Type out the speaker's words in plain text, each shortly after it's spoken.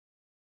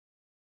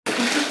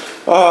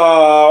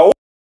Upper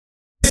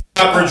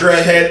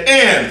Dreadhead,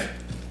 and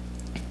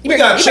we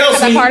got Chelsea.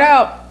 Cut that part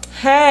out.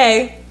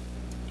 Hey.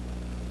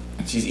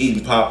 She's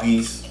eating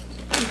poppies.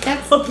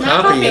 That's not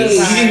poppies.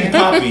 She's eating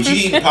poppy.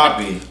 She's eating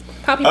poppy.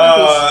 Poppy.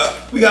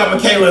 We got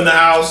Michaela in the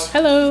house.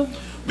 Hello.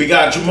 We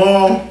got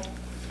Jamal.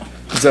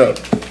 What's up?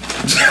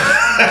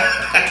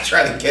 I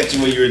tried to catch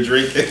you when you were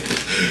drinking.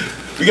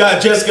 We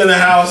got Jessica in the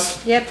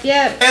house. Yep.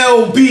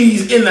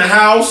 LB's in the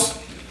house.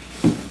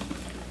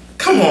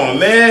 Come on,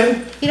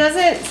 man. He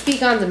doesn't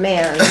speak on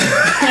demand.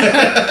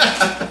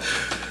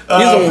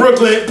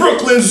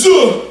 Brooklyn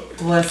Zoo.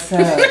 What's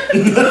up?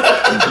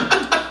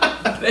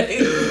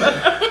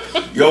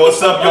 Yo,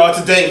 what's up, y'all? It's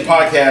a dating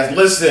podcast.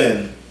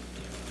 Listen,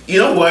 you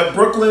know what?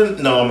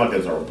 Brooklyn. No, I'm not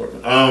gonna start with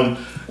Brooklyn.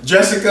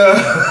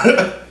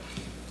 Jessica.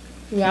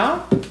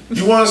 Yeah.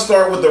 You want to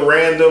start with a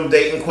random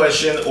dating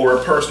question or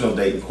a personal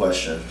dating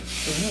question?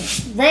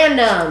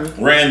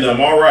 Random.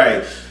 All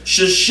right.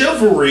 Should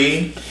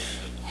chivalry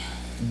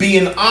be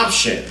an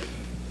option?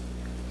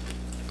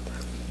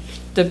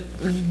 Already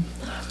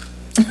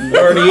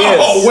is.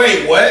 Oh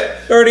wait, what?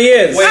 Already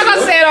is. I was about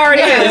to say it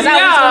already is. I was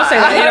going to say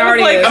that. It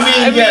already is. I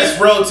mean, yes,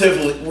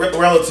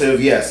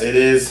 relative, yes, it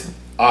is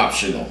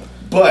optional.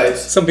 But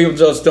some people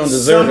just don't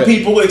deserve it. Some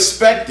people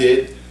expect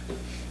it.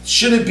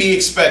 Should it be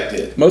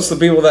expected? Most of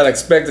the people that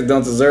expect it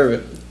don't deserve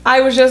it. I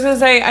was just going to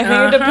say, I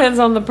think it depends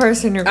on the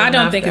person you're going I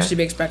don't after. think it should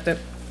be expected.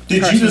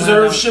 Did you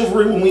deserve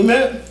chivalry when we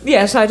met?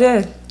 Yes, I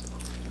did.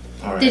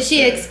 All right, Did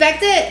she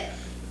expect it?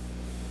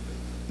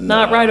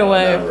 Not right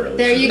away. Not really.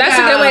 There you That's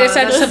go. a good way to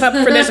set yourself up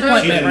for She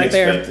disappointment didn't right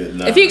there. expect it,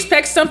 no. If you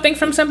expect something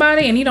from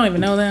somebody and you don't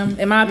even know them,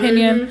 in my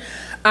opinion,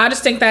 I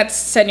just think that's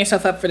setting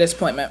yourself up for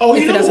disappointment. Oh,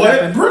 if you it know doesn't what?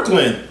 happen.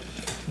 Brooklyn,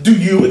 do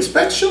you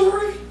expect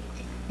chivalry?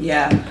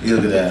 Yeah. You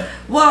look at that.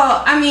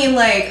 Well, I mean,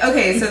 like,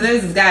 okay, so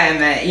there's this guy I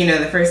met,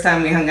 the first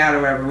time we hung out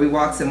or whatever, we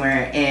walked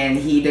somewhere and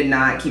he did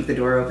not keep the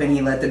door open.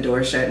 He let the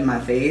door shut in my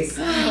face.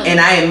 And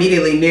I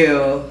immediately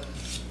knew,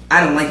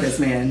 I don't like this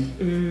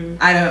man.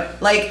 I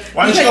don't, like.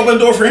 Why didn't you open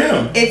the door for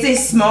him? It's a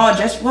small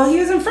gesture. Well, he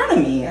was in front of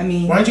me. I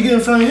mean. Why didn't you get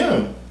in front of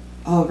him?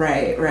 Oh,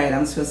 right.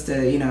 I'm supposed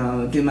to,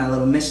 do my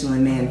little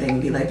Michelin man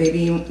thing. Be like, baby,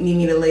 you need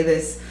me to lay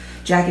this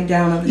jacket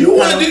down over You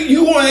want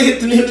him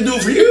to do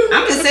it for you?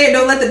 I'm just saying,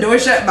 don't let the door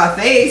shut in my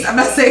face. I'm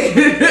not saying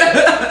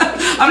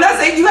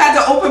you had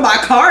to open my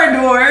car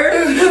door,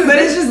 but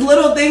it's just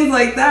little things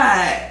like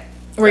that.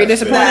 Were you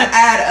disappointed? That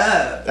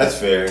add up. That's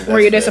fair. Were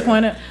you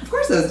disappointed? Of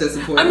course I was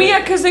disappointed. I mean, yeah,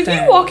 because if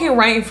you walk in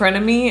right in front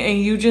of me and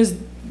you just,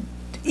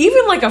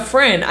 even like a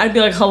friend, I'd be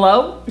like,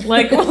 hello?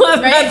 Like, well,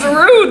 that's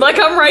rude. Like,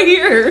 I'm right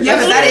here. Yeah,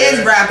 but that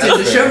is wrapped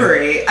into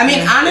chivalry. I mean,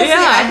 honestly,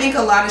 Yeah. I think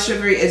a lot of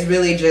chivalry is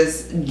really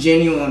just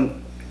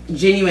genuine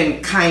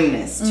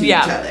kindness to each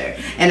other.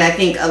 And I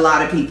think a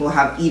lot of people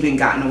have even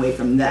gotten away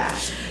from that.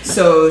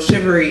 So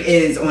chivalry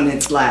is on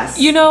its last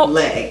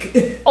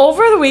leg.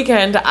 Over the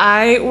weekend,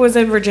 I was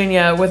in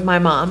Virginia with my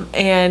mom,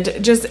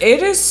 and just,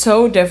 it is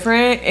so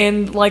different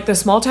in like the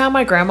small town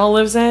my grandma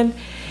lives in.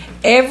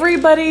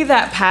 Everybody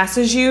that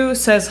passes you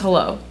says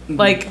hello.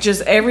 Like,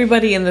 just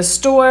everybody in the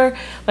store,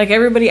 like,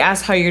 everybody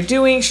asks how you're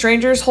doing.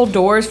 Strangers hold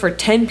doors for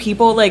 10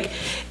 people. Like,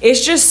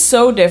 it's just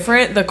so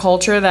different, the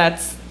culture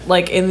that's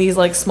like in these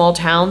like small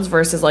towns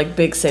versus like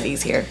big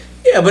cities here.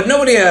 Yeah, but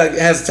nobody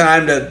has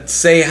time to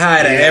say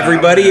hi to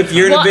everybody if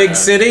you're in a big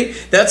city.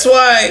 That's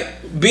why,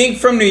 being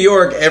from New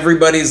York,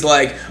 everybody's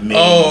like,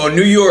 oh,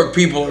 New York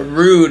people are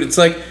rude. It's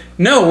like,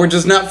 no, we're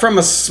just not from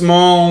a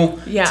small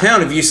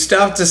town. If you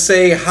stop to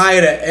say hi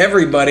to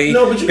everybody...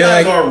 No, but you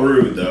guys are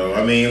rude, though.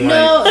 I mean,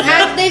 no,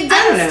 they've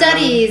done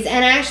studies,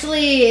 and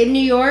actually in New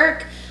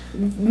York,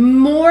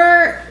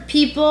 more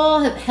people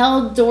have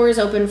held doors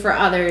open for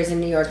others in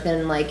New York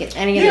than like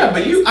any other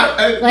place. Yeah,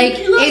 but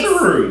you guys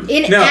are rude.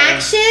 In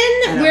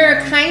action,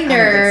 we're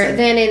kinder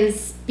than in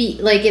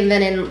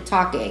than in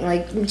talking.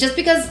 Like, just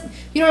because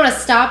you don't want to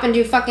stop and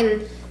do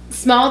fucking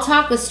small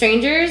talk with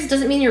strangers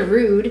doesn't mean you're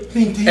rude.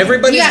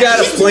 Everybody's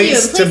got a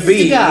place to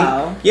be.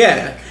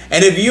 Yeah.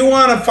 And if you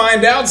want to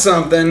find out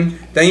something,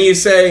 then you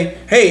say,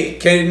 hey,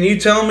 can you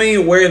tell me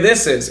where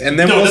this is? And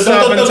then we'll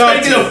stop and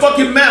talk to you. a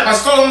fucking map. I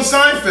saw it on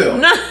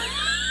Seinfeld.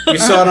 You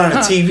saw it on a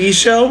TV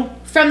show?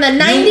 From the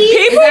 90s?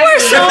 People were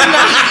so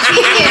nice.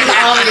 TV is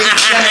always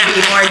going to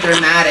be more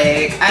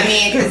dramatic. I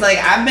mean, because, like,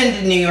 I've been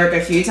to New York a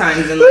few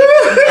times, and,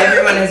 like,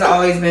 everyone has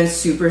always been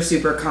super,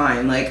 super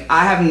kind. Like,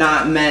 I have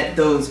not met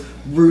those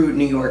rude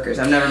New Yorkers.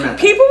 I've never met them.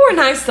 People were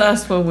nice to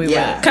us when we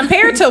went.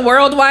 Compared to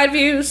worldwide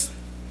views,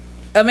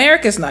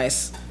 America's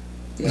nice.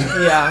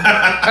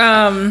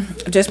 Yeah.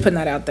 Just putting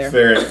that out there.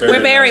 Fair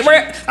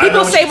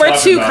people say we're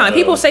too kind.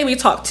 People say we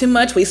talk too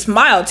much, we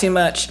smile too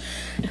much,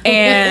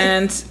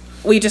 and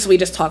we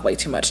just talk way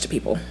too much to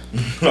people.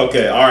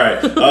 Okay, all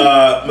right.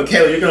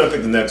 Michaela, you're gonna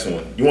pick the next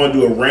one. You want to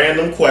do a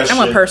random question? I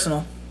want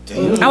personal.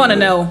 Damn. I want to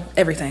know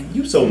everything.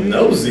 You so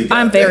nosy.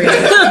 I'm very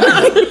nosy.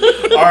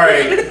 All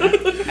right.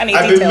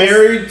 I've been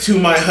married to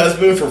my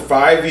husband for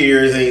 5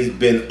 years, and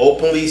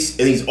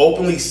he's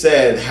openly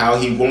said how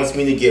he wants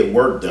me to get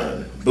work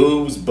done.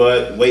 Boobs,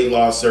 butt, weight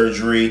loss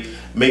surgery,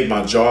 make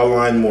my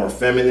jawline more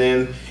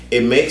feminine.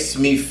 It makes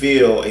me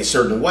feel a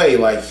certain way,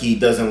 like he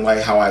doesn't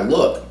like how I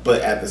look.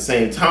 But at the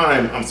same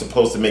time, I'm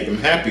supposed to make him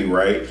happy,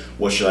 right?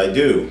 What should I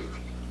do?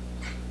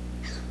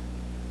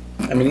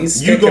 I mean,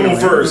 he's You go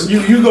first.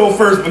 You go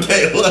first,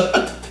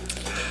 Michaela.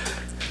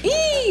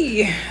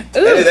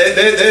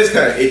 That is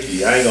kind of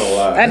icky. I ain't gonna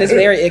lie. That is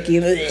very icky.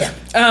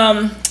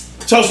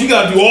 Chelsea, you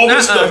gotta do all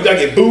this stuff. You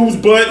gotta get boobs,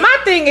 butt, My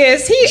thing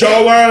is,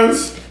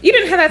 jawlines. you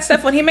didn't have that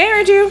stuff when he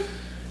married you.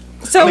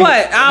 So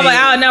what?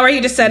 I don't know where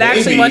he just said, I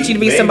actually want you to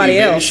be somebody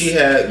else. She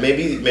had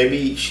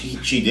maybe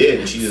she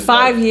did. She just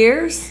 5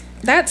 years.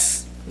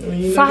 That's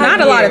 5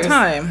 not a lot of years.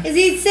 time. Is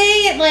he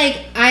saying it like,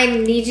 I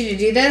need you to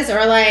do this,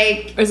 or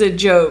like, Or is it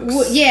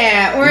jokes?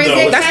 yeah, or is No,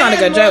 it that's kind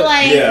not a of good more joke.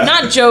 like, Yeah.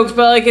 Not jokes,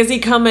 but like, is he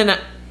coming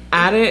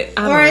at it?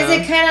 I don't or know. is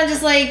it kind of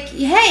just like,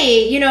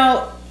 hey, you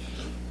know,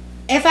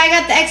 if I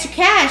got the extra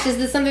cash, is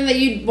this something that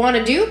you'd want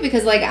to do?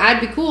 Because like, I'd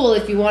be cool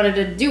if you wanted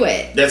to do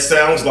it. That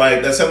sounds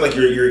like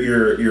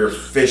you're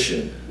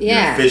fishing.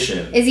 Yeah, You're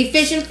fishing. Is he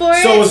fishing for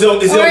it? So is it Or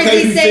okay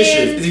if he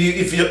saying,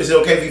 fishes? Is it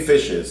okay if he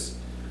fishes?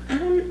 I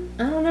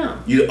don't know.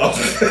 You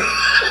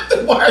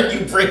why are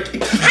you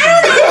breaking?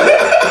 I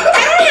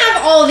don't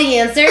have all the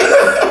answers.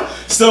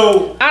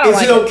 So I don't is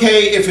like it it. okay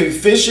if he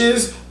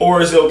fishes,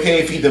 or is it okay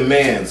if he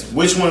demands?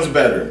 Which one's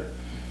better?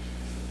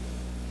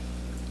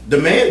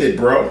 Demanded,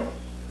 bro.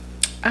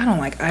 I don't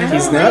like I either.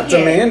 He's don't not like it.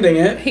 demanding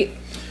it.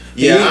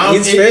 Yeah,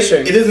 he's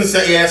fishing. It doesn't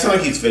say. Yeah, it sounds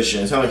like he's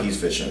fishing. It sounds like he's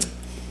fishing.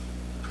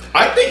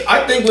 I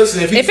think.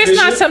 Listen, if he's If it's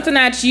not fishing- something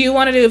that you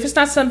want to do, if it's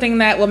not something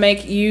that will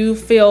make you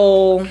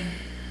feel,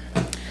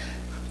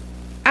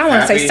 I don't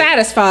want to say Happy?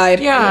 satisfied.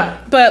 Yeah.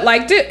 But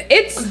like, dude, at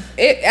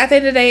the end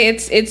of the day,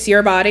 it's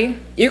your body.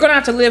 You're gonna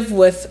have to live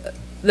with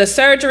the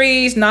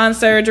surgeries,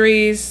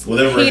 non-surgeries.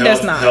 whatever he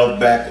does not. held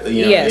back.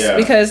 You know, Yes, yeah.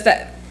 because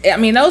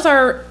those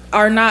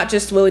are not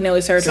just willy-nilly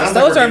surgeries. Sounds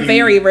like Those we're are giving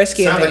very you-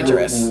 risky and sounds like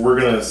dangerous. we're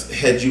gonna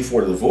head you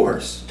for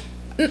divorce.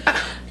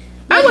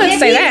 I wouldn't if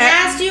say he's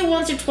that. asked you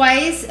once or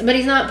twice, but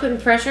he's not putting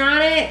pressure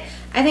on it,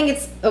 I think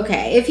it's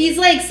okay. If he's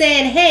like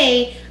saying,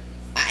 hey,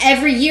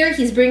 every year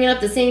he's bringing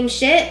up the same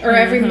shit, or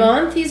every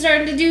month he's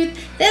starting to do,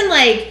 then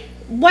like,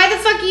 why the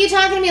fuck are you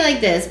talking to me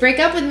like this? Break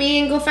up with me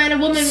and go find a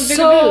woman with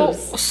bigger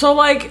boobs. So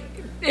like,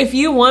 if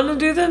you want to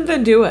do them,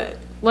 then do it.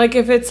 Like,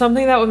 if it's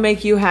something that would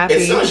make you happy,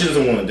 It's not she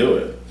doesn't want to do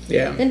it.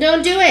 Yeah. Then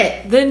don't do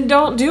it. then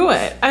don't do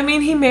it. I mean,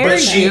 he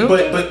married But you.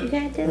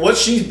 but what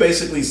she's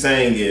basically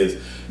saying is,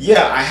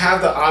 yeah, I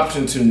have the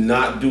option to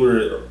not do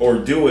it or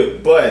do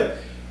it, but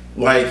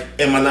like,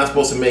 am I not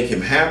supposed to make him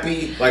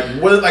happy? Like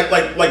what?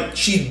 Like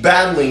she's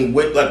battling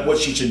with like what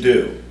she should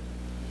do.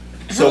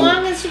 How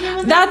long has she been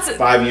with him? That's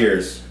 5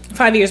 years.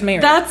 5 years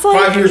married. that's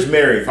like 5 years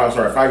married.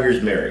 5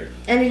 years married.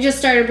 And he just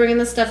started bringing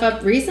this stuff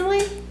up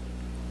recently?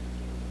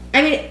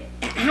 I mean,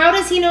 how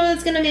does he know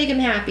it's going to make him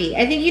happy?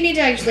 I think you need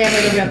to actually have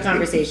like a real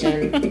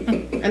conversation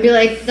and be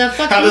like, the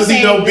fuck How are you does he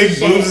saying know big this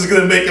boobs shit? is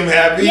gonna make him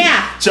happy?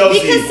 Yeah, Chelsea.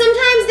 because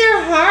sometimes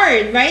they're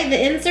hard, right?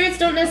 The inserts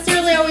don't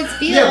necessarily always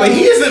feel. Yeah, but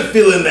he isn't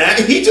feeling that.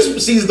 He just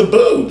sees the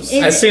boobs.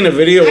 It- I seen a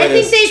video I where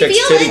think this they chick's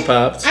feel titty it.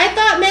 popped. I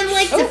thought men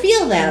like to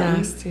feel them.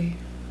 nasty.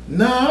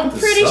 No, I'm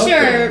Pretty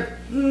sure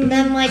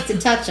men like to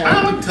touch them.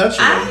 I don't touch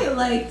him. I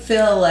like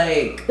feel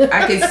like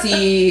I could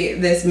see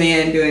this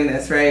man doing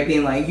this, right?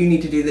 Being like, you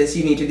need to do this,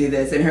 you need to do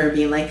this, and her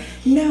being like,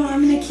 no,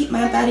 I'm gonna keep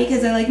my body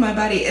because I like my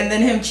body, and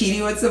then him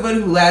cheating with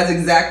someone who has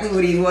exactly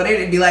what he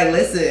wanted and be like,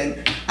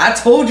 listen, I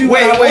told you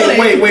what I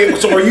wanted. Wait.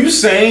 So are you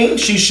saying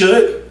she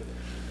should?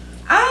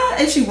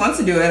 If she wants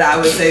to do it, I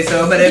would say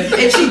so. But if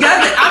she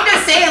doesn't, I'm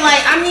just saying,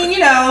 like, I mean, you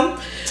know.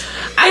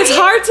 It's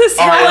hard to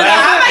tell. All right,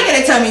 I might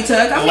get a tummy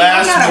tuck. I mean, I'm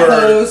Last not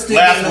opposed to word. getting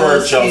Last a little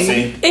word,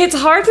 skinny. Chelsea. It's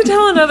hard to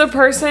tell another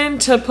person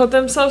to put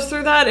themselves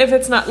through that if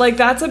it's not like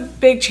that's a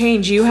big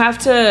change. You have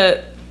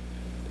to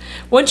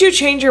once you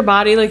change your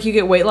body, like you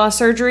get weight loss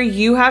surgery,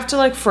 you have to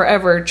like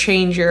forever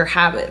change your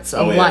habits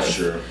of life.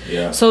 Sure.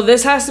 Yeah. So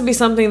this has to be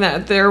something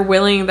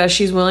that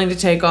she's willing to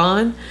take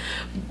on.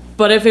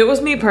 But if it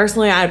was me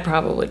personally, I'd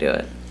probably do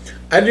it.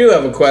 I do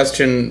have a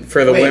question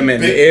for the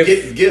women.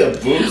 Get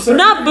a boob surgery?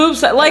 Not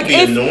boobs. Like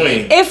That'd be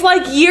annoying. if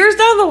like years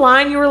down the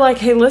line you were like,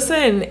 hey,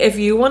 listen, if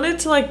you wanted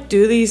to like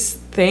do these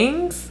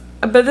things,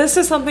 but this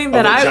is something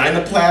that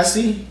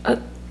vaginoplasty?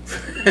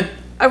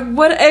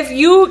 what if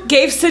you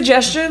gave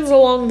suggestions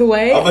along the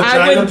way? A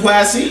I would.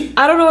 vaginoplasty?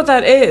 I don't know what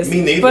that is.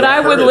 Me neither. But I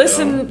I've would heard it,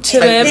 listen though. to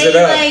them, Tightens it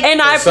up.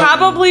 and I Or something.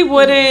 probably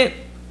wouldn't.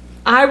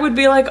 I would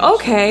be like,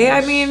 okay,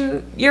 I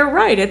mean, you're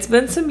right. It's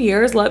been some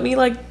years. Let me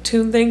like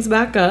tune things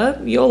back up.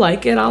 You'll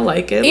like it. I'll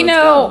like it. You Let's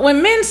know, go.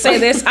 when men say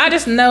this, I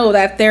just know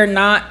that they're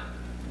not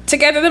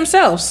together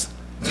themselves.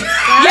 Yeah.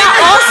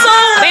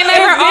 Also, They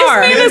never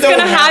are. This man is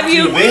gonna have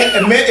you.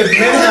 If men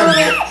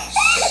have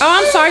Oh,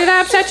 I'm sorry. Did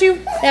I upset you?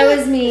 That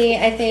was me.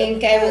 I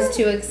think I was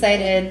too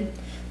excited.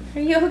 Are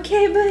you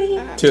okay,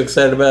 buddy? Too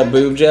excited about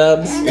boob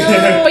jobs?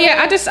 No. But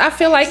yeah, I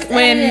feel like Edit it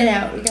when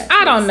out. We got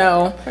I don't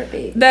know Poor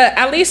baby.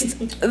 at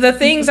least the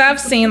things I've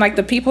seen, like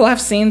the people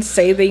I've seen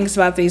say things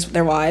about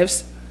their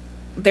wives,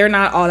 they're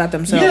not all that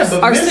themselves. Yeah,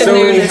 but Are men sitting don't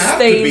there in a have to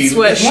stained be. As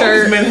long as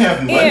sweatshirt. men have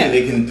money, Yeah.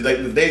 they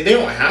can they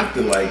don't have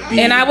to like be.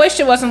 And I wish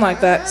it wasn't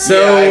like that. So,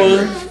 Yeah, I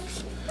agree.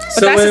 But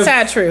so that's the if,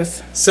 sad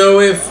truth. so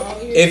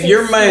if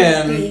your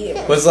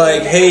man was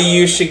like, "Hey,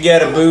 you should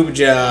get a boob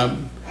job,"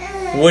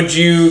 would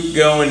you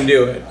go and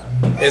do it?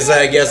 Is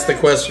I guess the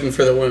question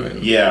for the women.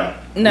 Yeah.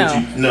 No.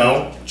 Would you-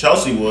 no.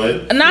 Chelsea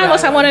would. Not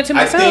unless I wanted to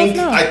myself.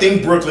 I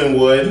think Brooklyn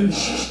would.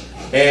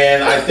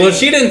 And I think Well,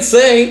 she didn't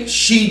say.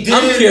 she did.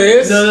 I'm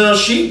curious. No.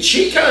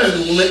 She kind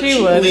of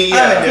She would. I would do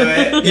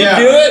it. Yeah.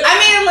 Do it. I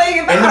mean, like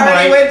if In the I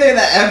already mic. went through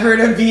the effort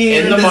of being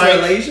In in the this mic.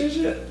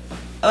 relationship,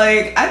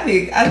 like I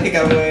think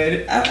I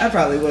would. I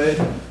probably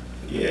would.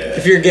 Yeah.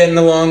 If you're getting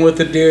along with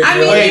the dude, I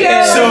you're mean, like, you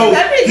know, so he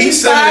everything's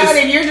said fine,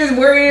 this- and you're just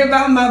worried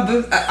about my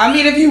boobs. I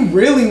mean, if you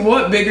really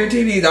want bigger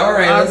titties, all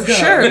right, let's go.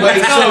 Sure.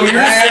 Like, so you're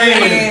I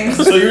saying, mean-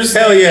 so you're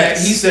saying Hell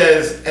yes. that he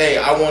says, "Hey,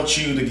 I want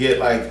you to get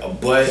like a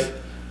butt.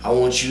 I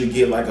want you to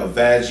get like a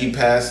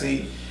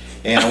vagioplasty,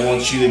 and I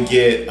want you to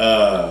get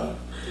a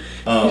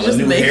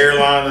new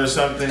hairline or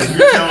something."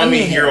 You're telling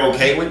me you're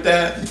okay with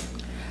that?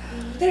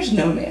 There's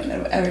no man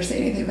that would ever say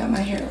anything about my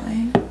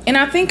hairline. And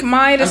I think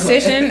my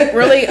decision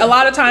really, a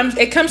lot of times,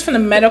 it comes from the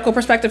medical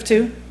perspective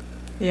too.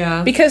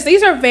 Yeah. Because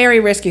these are very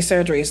risky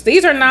surgeries.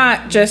 These are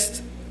not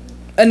just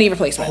a knee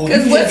replacement.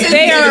 Because what's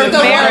They are the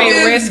very one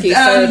dude, risky the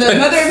surgeries.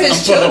 mother of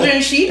his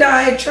children, she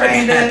died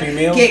trying Happy to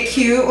Meal? get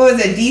cute. What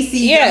was it, DC?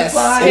 Yes,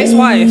 Butterfly? his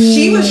wife.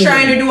 She was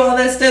trying to do all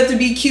that stuff to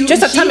be cute.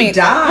 Just a and she tummy.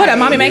 died. What, a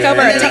mommy makeover?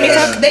 Yeah. A tummy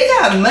tuck? They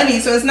got money,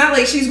 so it's not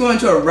like she's going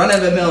to a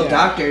run-of-the-mill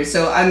doctor.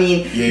 So I mean,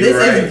 Yeah, this you're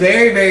right. is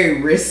very,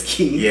 very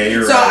risky. Yeah,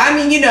 you're so right. I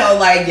mean, you know,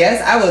 like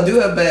yes, I will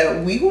do it,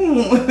 but we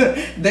won't.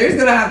 There's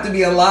gonna have to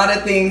be a lot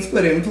of things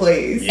put in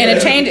place. And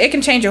it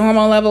can change your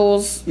hormone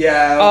levels.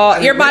 Yeah, I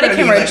mean, Your we're body gonna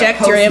can be like a reject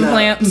your post-nut.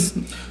 implants.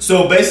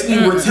 So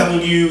basically, we're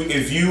telling you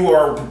if you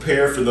are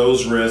prepared for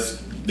those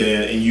risks,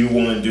 then and you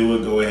want to do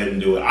it, go ahead and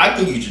do it. I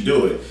think you should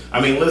do it.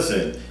 I mean,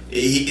 listen,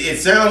 it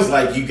sounds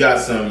like you got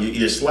some.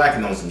 You're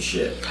slacking on some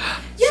shit.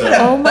 Yeah, So- but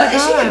Oh my she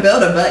God. can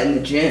build a butt in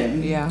the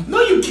gym. Yeah.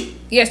 No, you can't.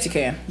 Yes, you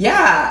can.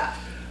 Yeah.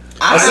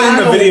 I've seen I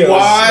the don't know videos.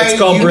 why It's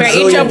called you-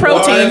 Brazilian Brazilian.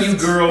 protein. Why you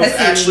girls Let's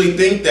see. actually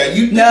think that?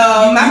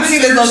 No, my booty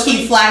was low seriously-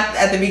 key flat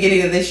at the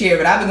beginning of this year,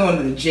 but I've been going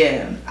to the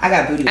gym. I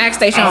got booty.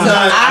 Ask now. Deshaun. I'm So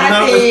not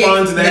I think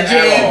responding to that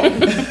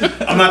the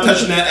at all. I'm not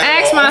touching that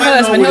at Ask all. my All I know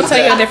husband. He'll is tell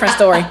you a that different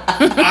story.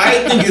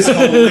 I think it's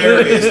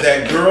hilarious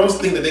that girls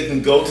think that they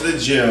can go to the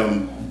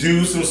gym,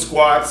 do some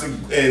squats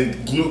and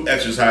glute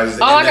exercises,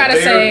 All and I that gotta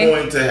they're say-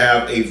 going to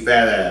have a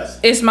fat ass.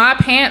 Is my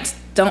pants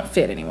don't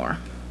fit anymore.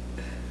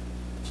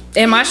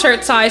 And my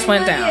shirt size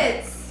went down.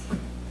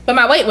 But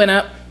my weight went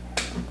up.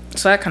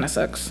 So that kind of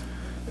sucks.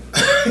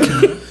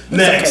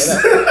 Next.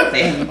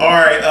 Damn. All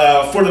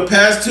right. For the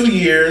past 2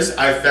 years,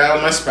 I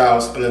found my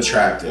spouse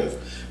unattractive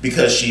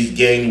because she's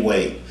gained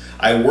weight.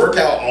 I work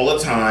out all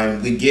the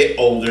time. We get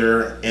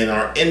older and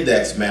our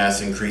index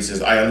mass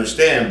increases. I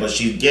understand, but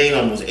she's gained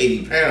almost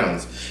 80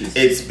 pounds.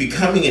 It's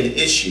becoming an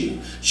issue.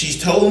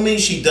 She's told me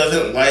she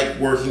doesn't like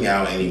working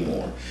out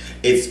anymore.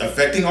 It's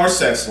affecting our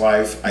sex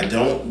life. I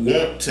don't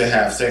want to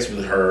have sex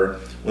with her.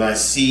 When I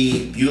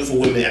see beautiful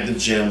women at the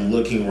gym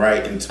looking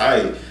right and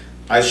tight,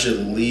 I should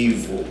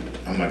leave.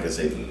 I'm not gonna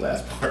say the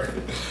last part.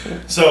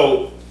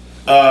 So,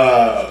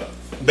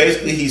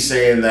 basically, he's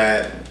saying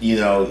that, you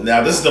know.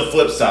 Now this is the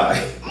flip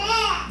side.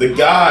 The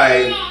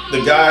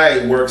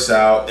guy works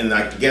out, and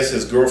I guess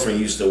his girlfriend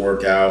used to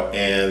work out,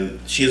 and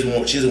she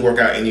doesn't work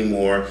out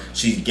anymore.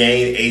 She's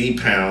gained 80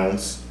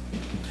 pounds,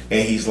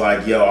 and he's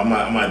like, "Yo, I'm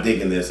not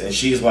digging this," and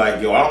she's like,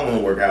 "Yo, I don't want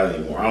to work out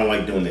anymore. I don't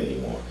like doing it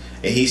anymore."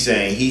 And he's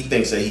saying he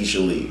thinks that he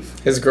should leave.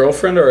 His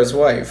girlfriend or his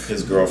wife?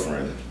 His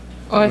girlfriend.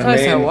 Oh, I thought it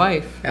said mean,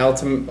 wife.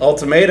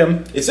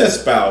 Ultimatum. It says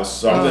spouse,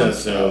 so I'm gonna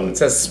assume. It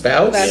says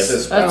spouse? Yeah, it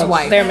says spouse. That's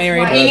wife. They're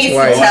married. He needs to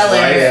white. tell her.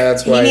 Yeah,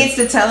 that's he white. needs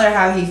to tell her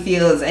how he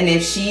feels, and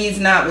if she's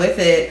not with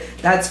it,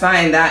 that's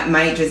fine. That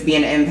might just be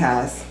an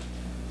impasse.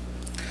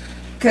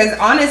 Because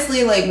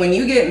honestly, like when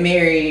you get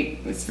married,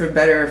 it's for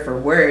better or for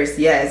worse,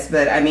 yes.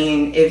 But I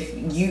mean,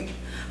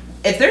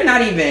 if they're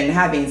not even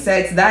having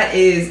sex, that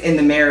is in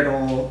the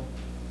marital.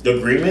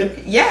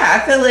 Agreement? Yeah,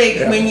 I feel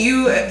like when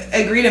you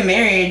agree to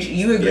marriage,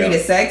 you agree Yeah. to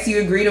sex,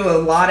 you agree to a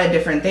lot of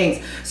different things.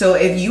 So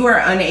if you are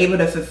unable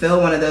to fulfill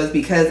one of those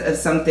because of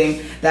something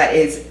that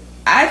is,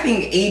 I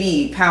think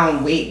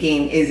 80-pound weight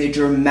gain is a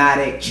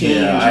dramatic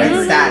change Yeah, I in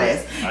agree.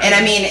 status. I And I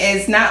agree. mean,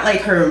 it's not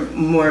like her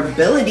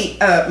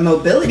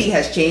mobility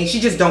has changed. She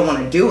just don't want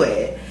to do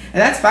it.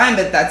 And that's fine,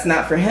 but that's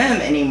not for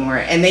him anymore.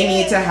 And they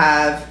need to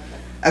have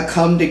a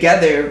come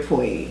together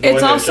point. It's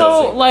ahead,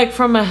 also Chelsea. like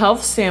from a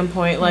health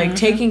standpoint, like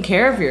taking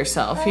care of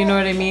yourself. You know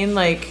what I mean?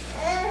 Like,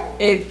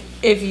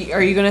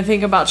 are you gonna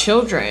think about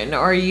children?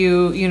 Are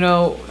you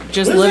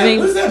just What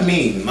living? does that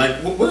mean? Like,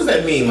 what does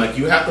that mean? Like,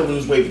 you have to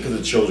lose weight because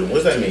of children. What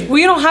does that mean? Well,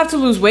 you don't have to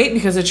lose weight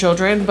because of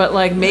children, but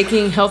like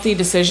making healthy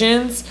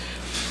decisions.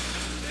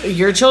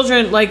 Your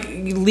children, like,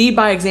 lead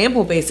by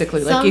example,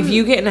 basically. Like, if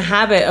you get in a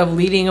habit of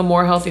leading a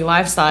more healthy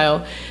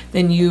lifestyle,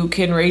 then you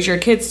can raise your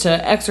kids to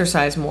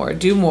exercise more,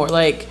 do more.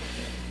 Like,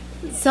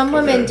 Some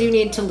women do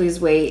need to lose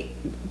weight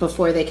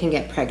before they can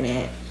get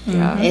pregnant.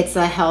 Yeah. It's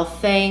a health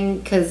thing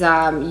because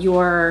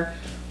your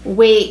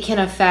weight can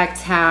affect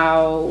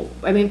how...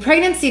 I mean,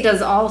 pregnancy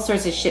does all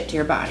sorts of shit to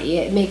your body.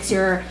 It makes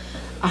your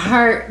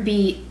heart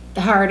beat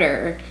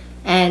harder.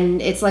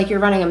 And it's like you're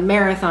running a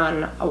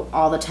marathon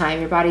all the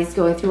time. Your body's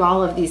going through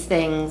all of these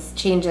things,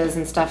 changes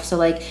and stuff. So,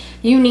 like,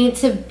 you need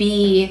to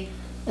be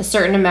a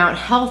certain amount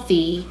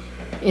healthy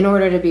in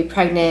order to be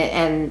pregnant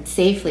and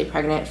safely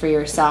pregnant for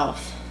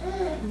yourself.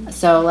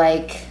 So,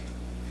 like,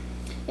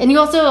 and you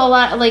also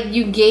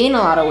you gain a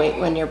lot of weight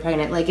when you're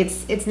pregnant. Like,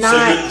 it's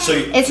not,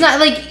 it's not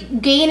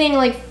like gaining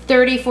like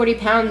 30, 40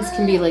 pounds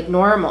can be like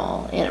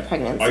normal in a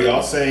pregnancy. Are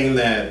y'all saying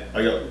that,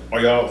 are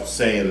y'all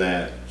saying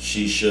that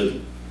she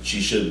should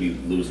be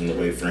losing the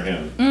weight for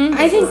him?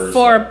 I think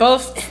for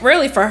both,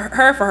 really for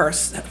her,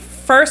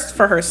 first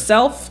for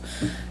herself,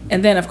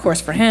 and then of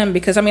course for him,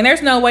 because I mean,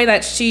 there's no way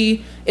that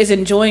she is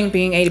enjoying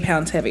being 80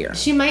 pounds heavier.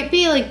 She might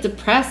be like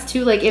depressed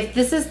too. Like if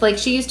this is like,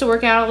 she used to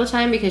work out all the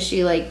time because she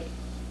you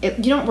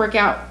don't work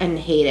out and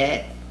hate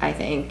it, I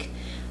think,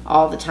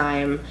 all the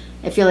time.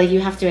 I feel like you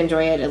have to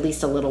enjoy it at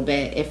least a little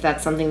bit if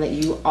that's something that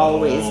you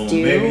always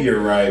do. Maybe you're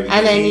right.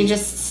 And then you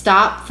just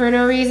stop for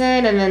no reason,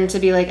 and then to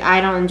be like,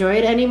 I don't enjoy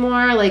it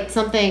anymore, like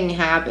something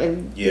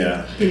happened.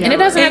 Yeah. And it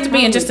doesn't have to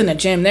be just in the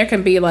gym. There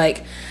can be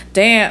like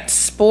dance,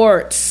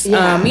 sports,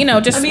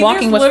 just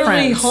walking with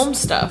friends. Home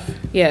stuff.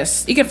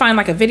 Yes. You can find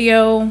like a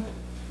video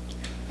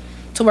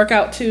to work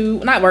out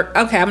to.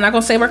 Okay, I'm not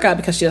going to say work out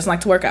because she doesn't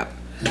like to work out.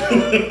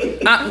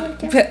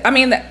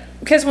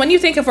 Because when you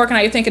think of working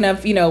out, you're thinking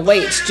of,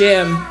 weights,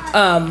 gym,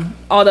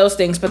 all those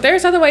things. But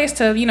there's other ways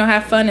to,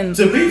 have fun and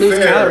lose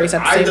calories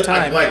at the same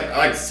time.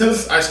 Like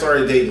since I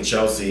started dating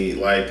Chelsea,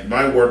 like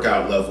my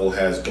workout level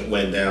has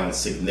went down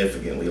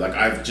significantly. Like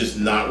I've just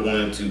not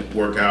wanted to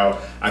work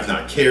out. I've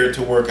not cared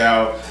to work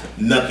out.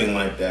 Nothing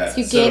like that.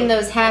 So you gain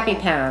those happy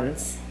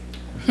pounds.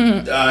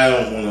 I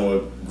don't want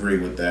to agree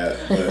with that.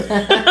 But,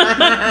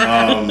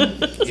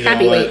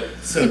 happy weight.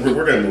 So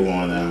we're going to move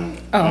on now.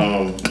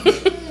 Oh.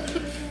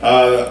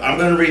 I'm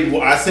going to read.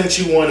 I sent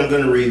you one. I'm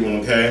going to read one,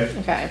 okay?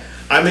 Okay.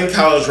 I'm in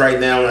college right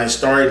now, and I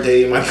started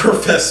dating my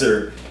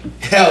professor.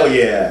 Hell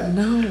yeah.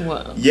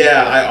 No.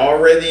 Yeah, I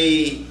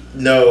already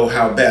know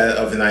how bad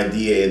of an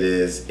idea it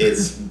is.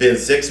 It's been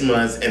 6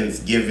 months, and it's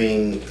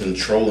giving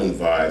controlling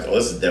vibes. Oh,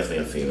 this is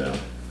definitely a female.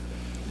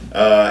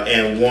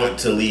 And want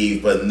to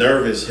leave, but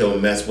nervous he'll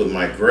mess with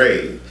my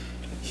grade.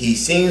 He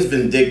seems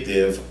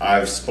vindictive.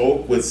 I've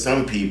spoke with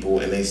some people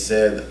and they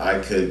said I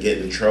could get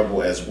in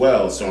trouble as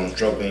well, so I'm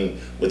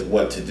struggling with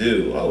what to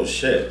do. Oh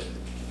shit.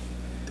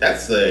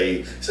 It's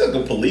like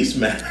a police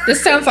matter.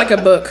 This sounds like a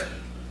book.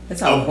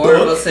 It's a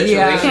horrible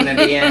situation at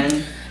the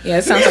end. Yeah,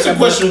 it sounds like a book. Let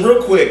me ask you a question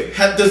real quick.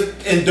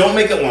 And don't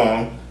make it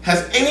long.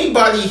 Has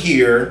anybody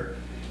here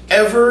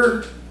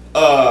ever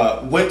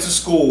went to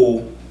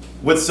school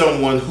with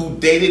someone who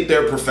dated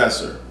their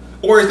professor?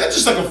 Or is that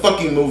just like a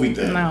fucking movie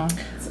thing? No.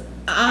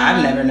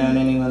 I've never known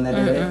anyone that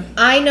did it.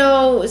 I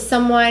know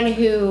someone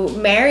who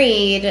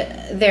married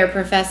their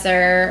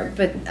professor,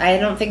 but I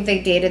don't think they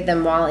dated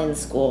them while in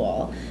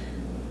school.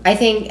 My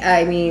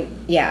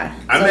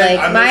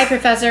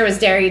professor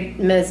was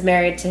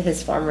married to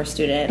his former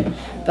student,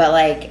 but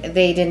like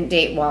they didn't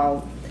date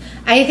while.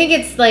 I think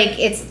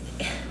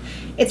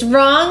it's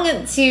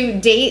wrong to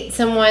date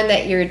someone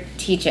that you're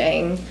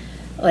teaching.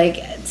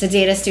 Like, to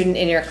date a student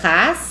in your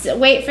class,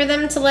 wait for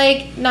them to,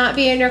 like, not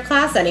be in your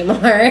class anymore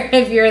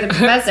if you're the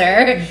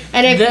professor.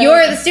 And if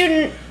you're the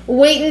student,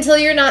 wait until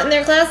you're not in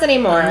their class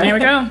anymore. There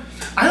we go.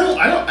 I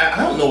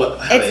don't know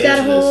how it's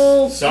that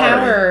whole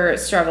power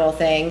struggle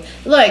thing.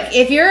 Look,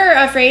 if you're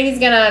afraid he's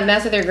going to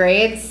mess with your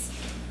grades,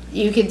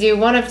 you could do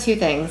one of two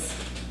things.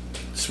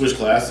 Switch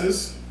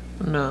classes?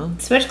 No.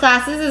 Switch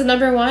classes is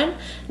number one.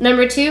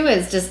 Number two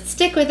is just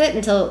stick with it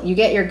until you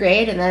get your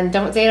grade and then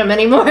don't date them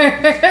anymore.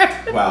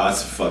 Wow,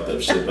 that's fucked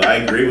up shit, but I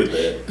agree with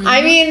it.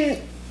 I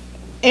mean,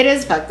 it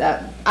is fucked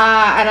up.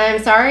 And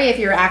I'm sorry if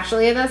you're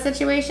actually in that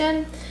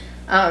situation,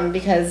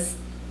 because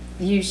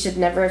you should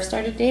never have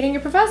started dating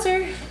your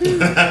professor.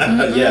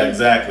 Yeah,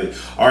 exactly.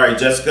 All right,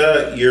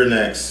 Jessica, you're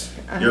next.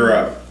 You're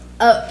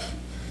up.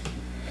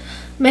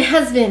 My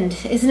husband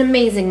is an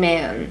amazing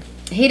man.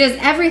 He does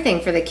everything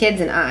for the kids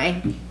and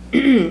I.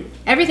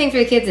 Everything for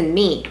the kids and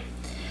me.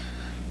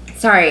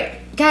 Sorry,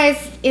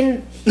 guys,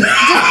 in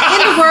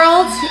the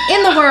world,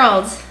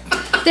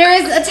 there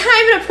is a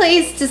time and a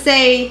place to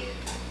say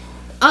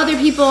other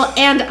people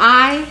and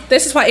I.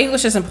 This is why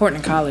English is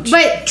important in college.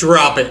 But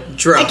drop it.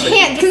 I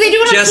can't, because they do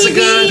it on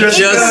TV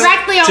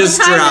incorrectly all the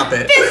time. Drop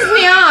it. Pisses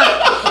me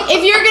off.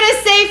 If you're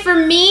gonna say for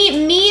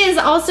me is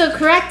also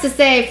correct to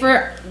say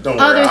for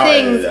other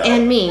things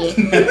and me.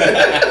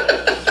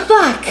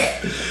 Fuck.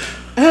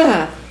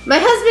 My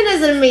husband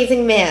is an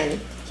amazing man.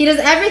 He does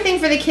everything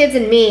for the kids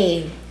and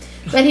me.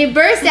 But he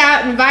bursts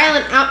out in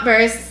violent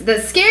outbursts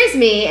that scares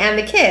me and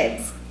the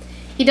kids.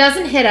 He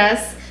doesn't hit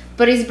us,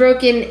 but he's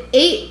broken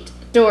 8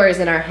 doors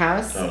in our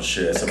house. Oh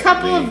shit. A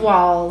couple of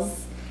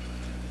walls.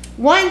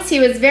 Once he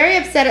was very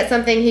upset at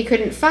something he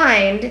couldn't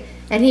find.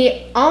 and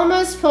he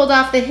almost pulled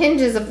off the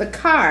hinges of the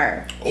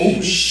car. Oh,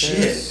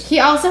 shit. He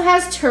also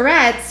has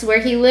Tourette's, where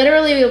he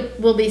literally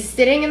will be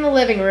sitting in the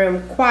living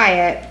room,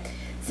 quiet.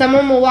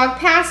 Someone will walk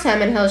past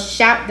him and he'll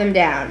shout them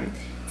down.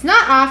 It's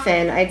not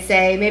often, I'd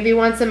say, maybe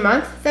once a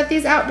month that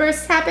these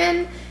outbursts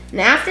happen. And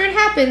after it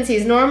happens,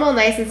 he's normal,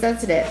 nice, and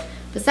sensitive.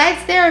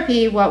 Besides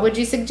therapy, what would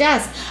you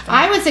suggest?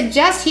 I would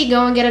suggest he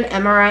go and get an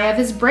MRI of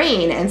his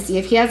brain and see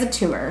if he has a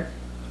tumor.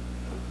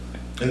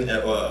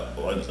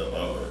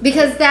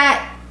 Because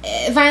that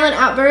violent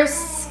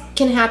outbursts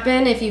can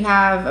happen if you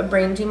have a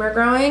brain tumor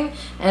growing,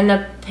 and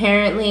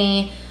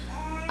apparently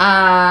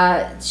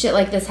shit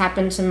like this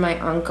happened to my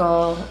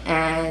uncle,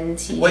 and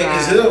he Wait,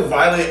 is it a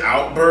violent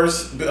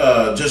outburst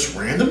just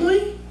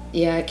randomly?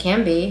 Yeah, it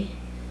can be.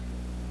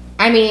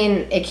 I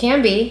mean, it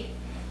can be.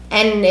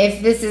 And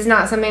if this is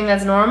not something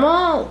that's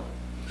normal,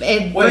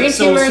 brain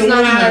tumor is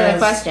not out of the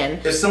question.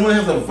 If someone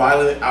has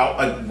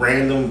a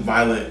random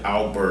violent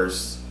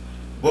outburst,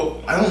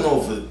 well, I don't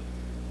know if it...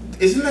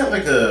 Isn't that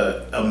like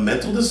a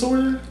mental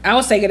disorder? I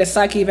would say get a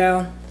psych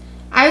eval.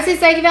 I would say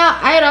psych eval.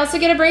 I would also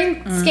get a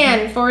brain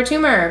scan for a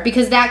tumor,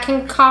 because that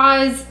can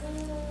cause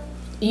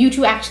you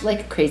to act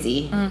like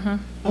crazy. Mm-hmm.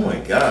 Oh my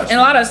gosh. And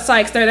a lot of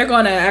psychs, they're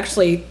going to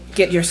actually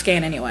get your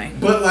scan anyway.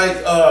 But like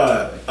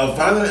a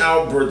violent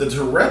outburst, the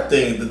Tourette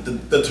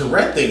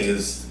thing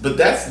is, but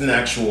that's an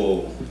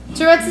actual...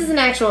 Tourette's is an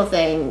actual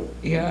thing.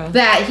 Yeah.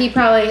 That he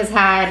probably has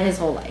had his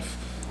whole life.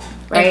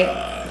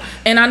 Right?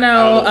 And I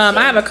know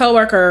I have a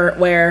coworker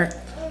where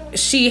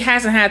she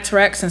hasn't had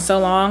Tourette's in so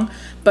long,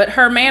 but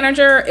her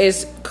manager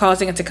is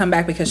causing it to come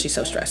back because she's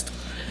so stressed.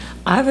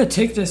 I have a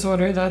tic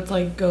disorder that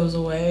like goes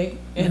away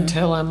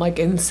until I'm like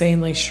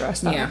insanely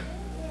stressed out. Yeah.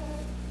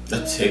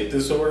 A tic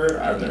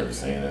disorder? I've never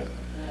seen it.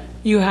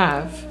 You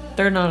have.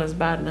 They're not as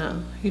bad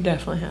now. You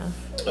definitely have.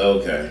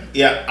 Okay.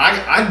 Yeah,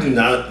 I do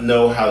not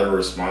know how to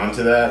respond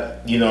to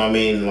that. You know what I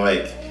mean?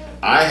 Like,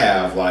 I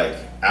have like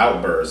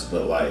outbursts,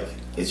 but like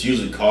it's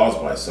usually caused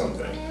by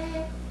something.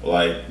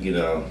 Like, you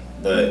know,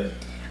 but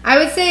I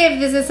would say if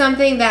this is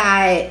something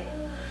that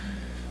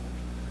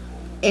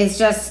is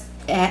just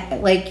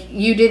like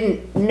you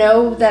didn't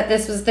know that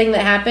this was a thing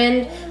that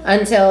happened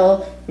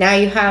until now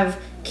you have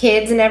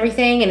kids and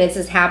everything, and it's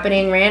just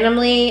happening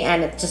randomly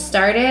and it just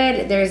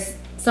started, there's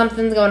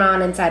something's going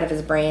on inside of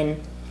his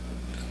brain.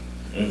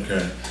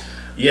 okay.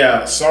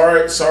 Yeah,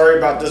 sorry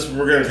about this.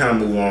 We're gonna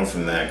kind of move on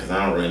from that because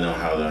I don't really know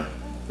how to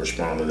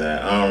respond to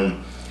that.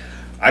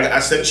 I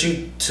sent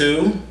you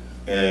two,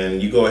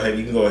 and you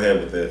can go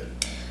ahead with it.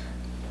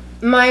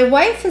 My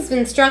wife has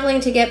been struggling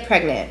to get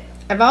pregnant.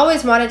 I've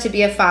always wanted to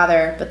be a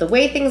father, but the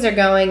way things are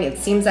going, it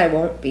seems I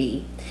won't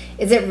be.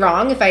 Is it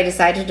wrong if I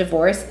decide to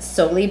divorce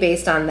solely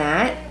based on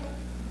that?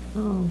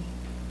 Oh.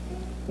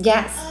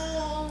 Yes,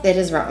 it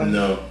is wrong.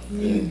 No,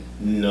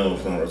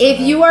 it's not. If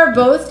you are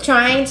both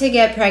trying to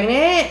get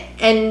pregnant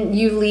and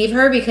you leave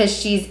her because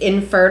she's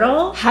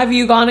infertile, Have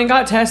you gone and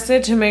got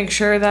tested to make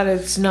sure that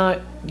it's not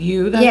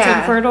you that's Yeah.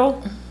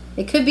 infertile?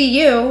 it could be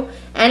you.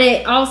 And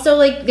it also,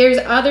 like, there's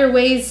other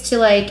ways to,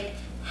 like,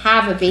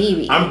 have a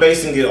baby. I'm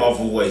basing it off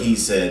of what he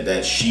said,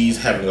 that she's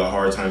having a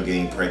hard time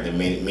getting pregnant,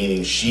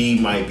 meaning she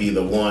might be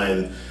the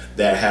one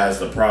that has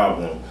the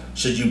problem.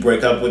 Should you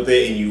break up with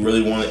it and you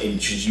really want it,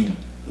 and should you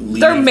leave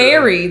They're her?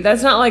 married.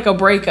 That's not like a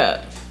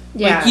breakup.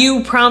 Yeah. Like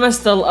you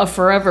promised a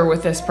forever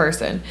with this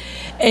person.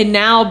 And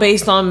now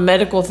based on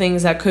medical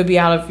things that could be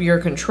out of your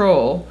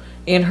control,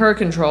 in her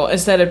control,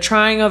 instead of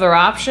trying other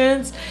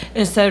options,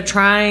 instead of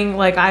trying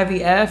like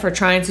IVF or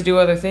trying to do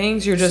other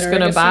things, you're just going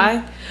to Surrogacy.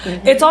 buy.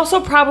 It's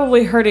also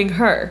probably hurting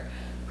her.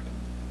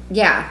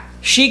 Yeah.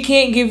 She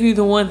can't give you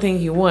the one thing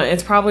you want.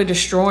 It's probably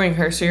destroying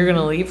her, so you're going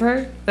to leave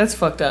her? That's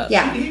fucked up.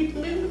 Yeah.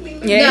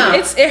 Yeah,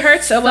 No. it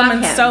hurts a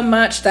woman him. so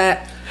much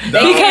that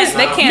Because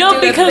they can't no,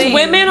 do the because thing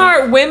women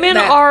are that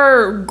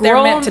they're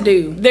grown meant to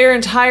do. their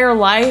entire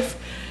life.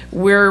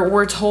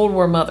 We're told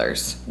we're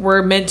mothers.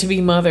 We're meant to be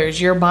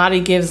mothers. Your body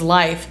gives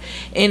life,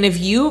 and if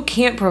you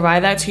can't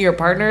provide that to your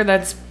partner,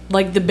 that's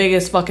like the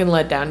biggest fucking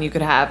letdown you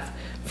could have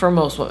for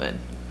most women.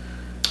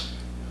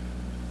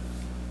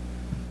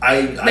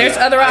 There's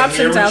other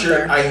options out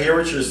there. I hear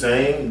what you're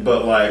saying,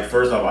 but like,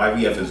 first off,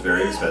 IVF is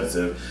very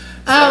expensive.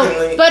 Oh,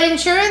 Secondly, but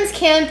insurance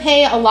can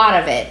pay a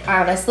lot of it,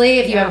 honestly,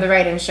 if you have the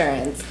right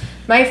insurance.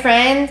 My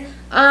friend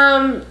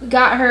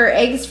got her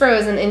eggs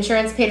frozen.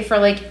 Insurance paid for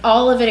like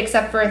all of it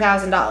except for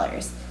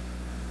 $1,000.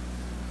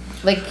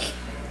 Like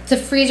to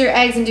freeze your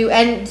eggs and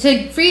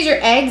to freeze your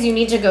eggs, you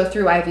need to go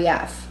through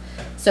IVF.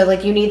 So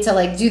like you need to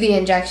like do the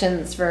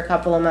injections for a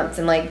couple of months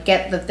and like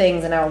get the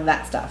things and all of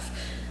that stuff.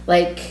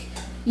 Like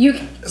your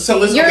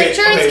insurance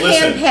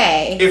can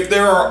pay. If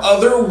there are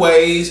other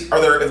ways,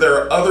 if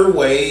there are other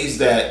ways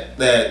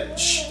that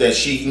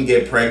she can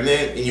get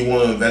pregnant, and you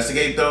want to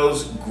investigate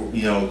those,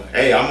 you know,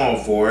 hey, I'm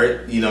all for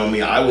it. You know, I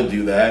mean, I would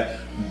do that.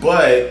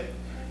 But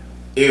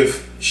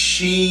if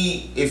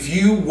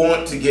you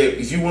want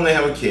to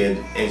have a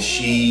kid, and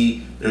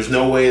there's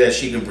no way that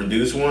she can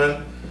produce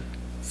one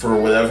for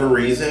whatever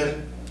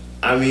reason,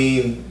 I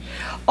mean.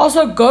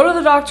 Also, go to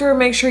the doctor and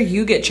make sure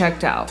you get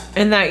checked out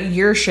and that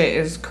your shit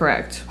is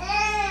correct.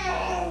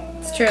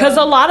 true. Because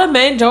a lot of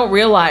men don't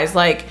realize,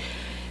 like,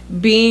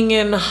 being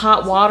in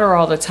hot water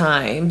all the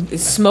time,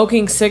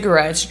 smoking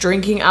cigarettes,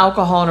 drinking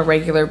alcohol on a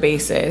regular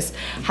basis,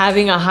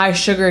 having a high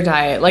sugar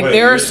diet. Like, Wait,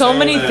 there you're are so saying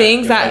many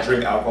things if that... I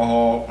drink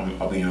alcohol,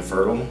 I'll be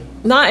infertile?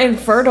 Not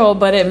infertile,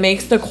 but it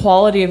makes the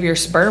quality of your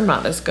sperm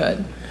not as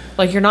good.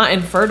 Like, you're not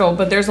infertile,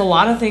 but there's a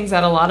lot of things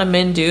that a lot of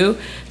men do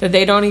that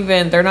they're not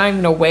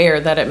even aware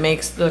that it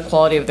makes the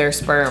quality of their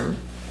sperm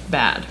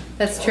bad.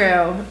 That's true.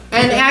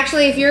 And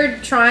actually, if you're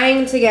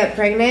trying to get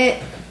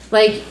pregnant,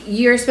 like,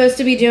 you're supposed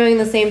to be doing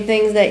the same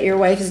things that your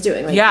wife is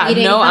doing. Like, Yeah,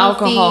 eating no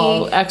healthy,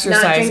 alcohol,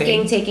 exercising. not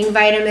drinking, taking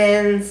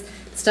vitamins,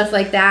 stuff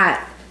like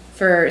that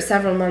for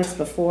several months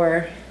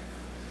before.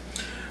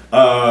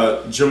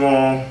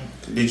 Jamal,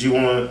 did you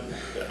want to...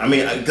 I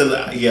mean,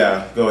 because,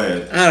 yeah, go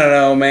ahead. I don't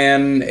know,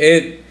 man.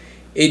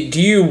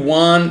 Do you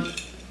want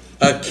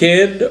a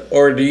kid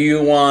or do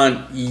you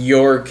want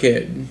your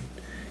kid?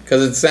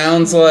 Because it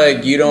sounds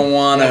like you don't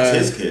want He wants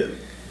his kid.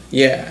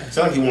 Yeah. It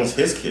sounds like he wants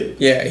his kid.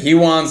 Yeah, he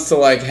wants to,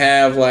 like,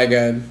 have, like,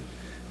 a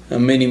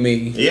mini-me.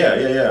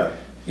 Yeah.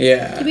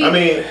 Yeah.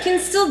 We can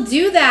still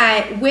do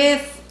that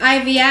with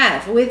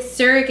IVF, with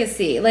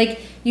surrogacy. Like,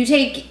 you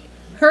take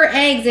her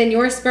eggs and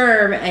your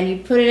sperm and you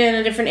put it in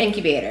a different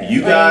incubator.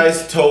 You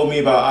guys told me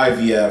about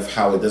IVF,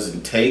 how it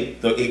doesn't take,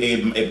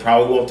 it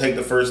probably won't take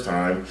the first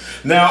time.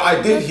 Now,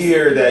 I did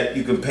hear that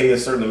you can pay a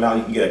certain amount,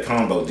 you can get a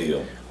combo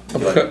deal.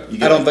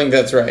 I don't think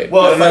that's right.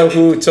 Well, I don't know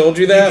who told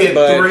you that, you get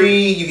but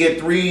you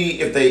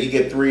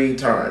get three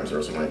times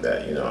or something like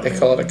that. You know, they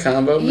call it a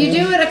combo. You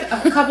do it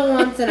a couple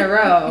months in a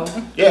row.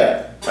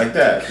 Yeah, like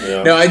that. You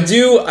know? No, I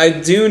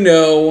do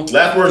know.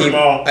 Last word,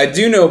 Jamal. I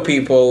do know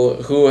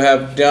people who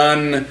have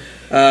done.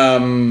 I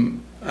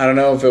don't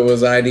know if it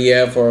was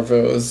IDF or if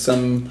it was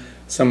some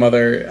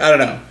other. I don't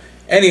know.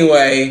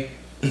 Anyway,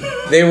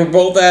 they were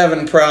both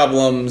having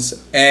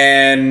problems,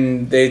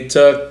 and they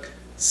took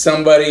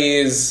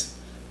somebody's.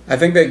 I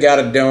think they got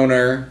a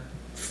donor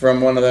from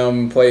one of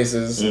them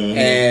places,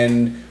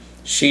 and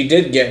she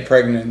did get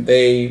pregnant.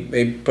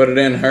 They put it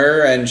in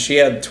her, and she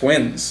had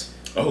twins.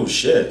 Oh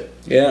shit!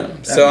 Yeah.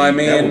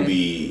 That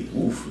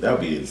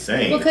would be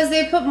insane. Well, because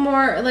they put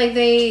more, like,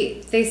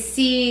 they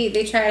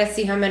try to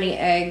see how many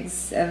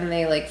eggs, and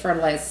they, like,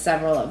 fertilize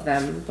several of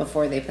them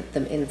before they put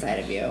them inside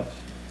of you.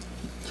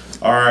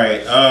 All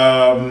right.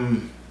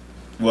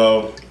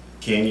 Well.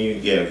 Can you?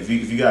 Yeah, if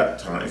you got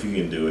time, if you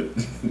can do it,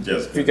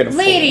 just if you can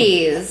afford.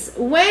 Ladies,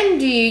 when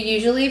do you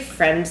usually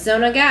friend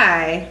zone a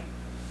guy?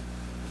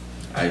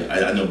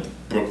 I know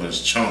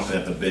Brooklyn's chomping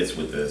at the bits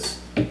with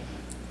this.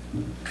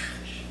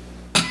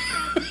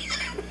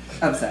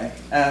 I'm sorry.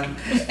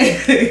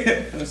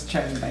 I was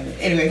trying to bite it.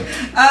 Anyway,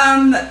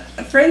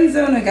 friend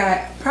zone a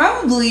guy,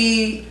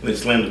 probably. They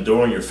slam the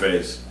door in your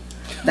face.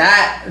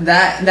 That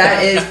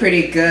is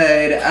pretty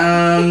good.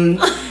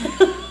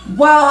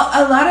 Well,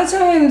 a lot of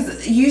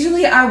times,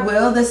 usually I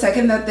will the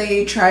second that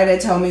they try to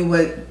tell me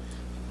what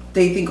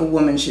they think a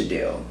woman should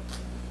do.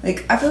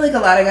 Like, I feel like a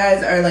lot of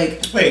guys are,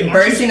 like,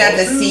 bursting at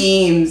the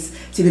seams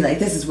to be like,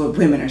 this is what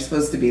women are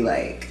supposed to be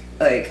like.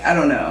 Like, I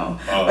don't know.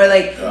 Or,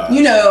 like, gosh.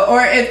 You know,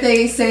 or if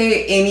they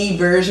say any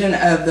version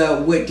of the,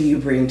 what do you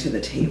bring to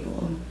the table?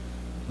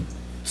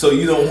 So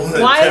you don't want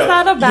to Why is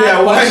that a bad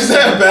Yeah, why is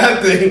that a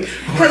bad thing?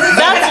 Because it's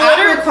like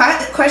an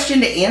awkward question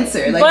to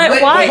answer. Like,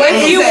 but what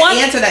is you the want,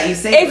 answer that you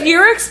say? If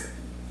you're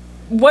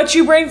what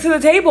you bring to the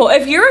table,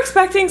 if you're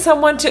expecting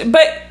someone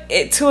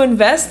to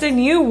invest in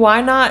you,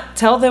 why not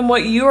tell them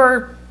what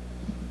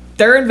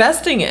they're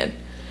investing in,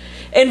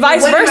 and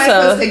vice versa? What am I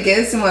supposed to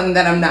give someone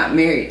that I'm not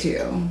married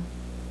to?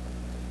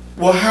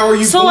 Well, how are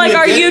you? So, like,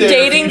 are you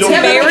dating to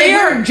marry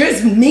or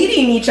just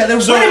meeting each other?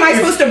 So what am I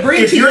supposed to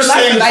bring to your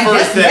life if I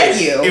just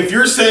met you? If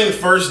you're saying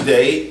first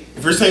date,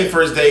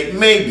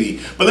 maybe.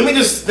 But let me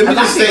just say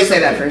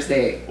that first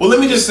date. Well, let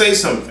me just say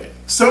something.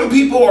 Some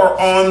people are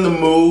on the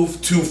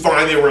move to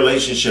find a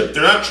relationship.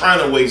 They're not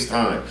trying to waste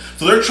time,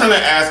 so they're trying to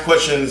ask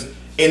questions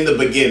in the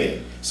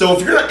beginning. So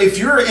if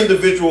you're an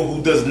individual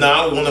who does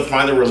not want to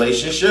find a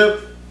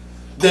relationship,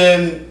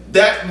 then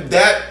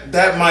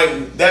that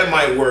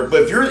might work.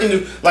 But if you're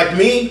like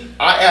me,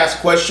 I ask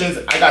questions.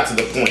 I got to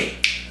the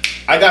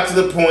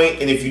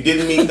point, and if you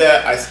didn't meet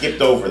that, I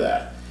skipped over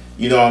that.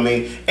 You know what I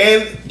mean?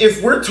 And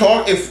if we're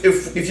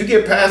if you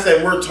get past that,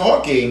 and we're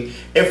talking,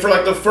 and for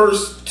like the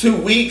first 2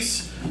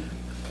 weeks,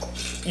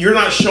 you're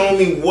not showing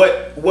me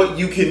what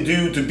you can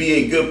do to be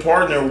a good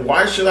partner,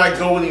 why should I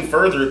go any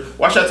further?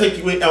 Why should I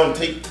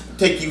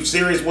take you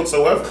serious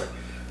whatsoever?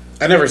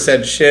 I never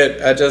said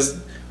shit. I just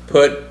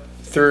put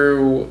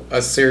through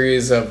a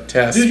series of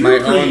tests. Dude, you were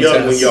pretty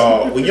young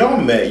when y'all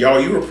met.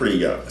 You were pretty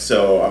young.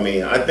 So I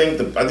mean, I think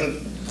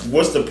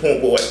what's the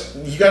point?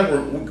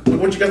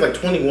 Weren't you guys like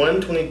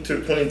 21,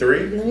 22,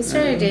 23? We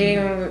started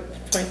dating when we were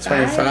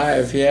 25.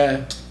 25,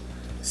 yeah.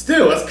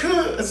 Still,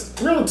 that's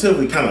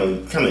relatively kind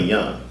of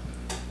young.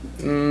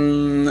 I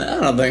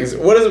don't think so.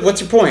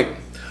 What's your point?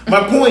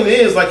 My point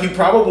is, like, you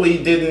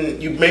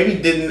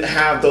maybe didn't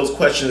have those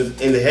questions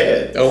in the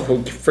head.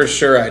 Oh, for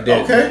sure I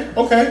did.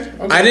 Okay.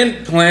 I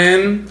didn't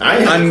plan. I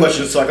didn't have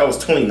questions until like I was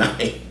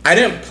 29. I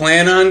didn't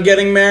plan on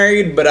getting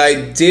married, but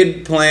I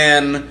did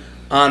plan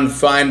on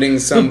finding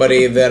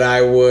somebody that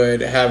I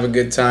would have a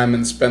good time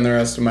and spend the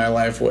rest of my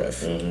life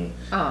with.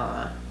 Mm-hmm.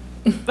 Aw.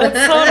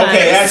 That's so nice.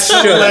 Okay, that's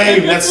so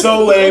lame. That's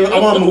so lame. I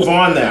want to move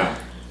on now.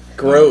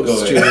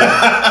 Gross, Julia.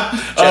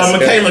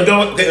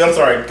 Michaela, I'm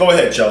sorry. Go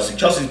ahead, Chelsea.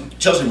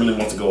 Chelsea really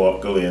wants to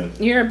go in.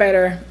 You're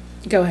better.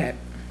 Go ahead.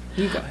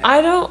 You go ahead.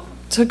 I don't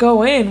to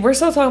go in. We're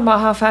still talking about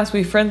how fast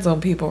we friend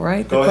zone people,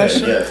 right? Go ahead.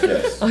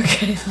 Yes.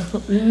 Okay.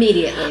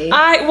 Immediately.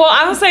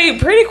 I would say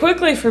pretty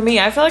quickly for me.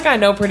 I feel like I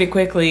know pretty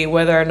quickly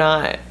whether or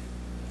not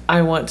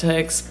I want to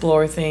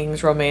explore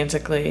things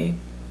romantically.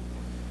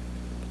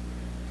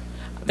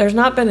 There's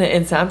not been an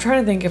instance. I'm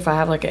trying to think if I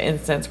have like an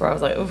instance where I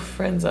was like, "Ooh,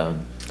 friend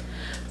zone."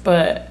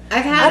 But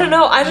I don't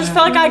know. I just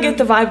felt like I get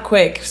the vibe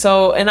quick.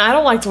 So, and I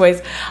don't like to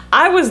waste.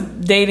 I was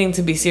dating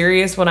to be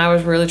serious when I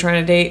was really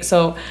trying to date.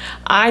 So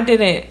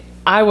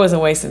I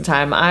wasn't wasting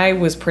time. I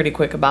was pretty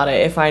quick about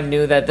it if I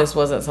knew that this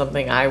wasn't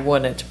something I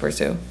wanted to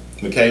pursue.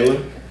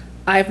 Michaela?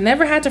 I've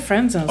never had to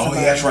friend zone somebody.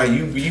 Oh, yeah, that's right.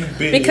 You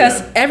been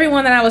because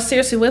everyone that I was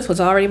seriously with was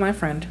already my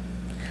friend.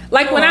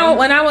 Like when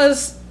I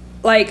was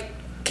like,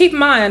 keep in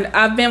mind,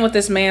 I've been with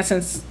this man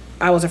since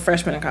I was a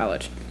freshman in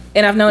college.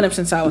 And I've known him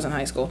since I was in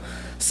high school.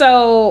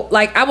 So,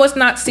 like, I was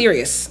not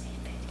serious.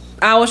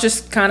 I was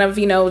just kind of,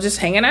 just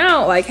hanging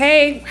out. Like,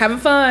 hey, having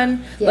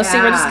fun. Yeah. Let's see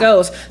where this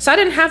goes. So, I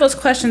didn't have those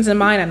questions in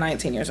mind at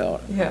 19 years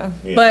old. Yeah.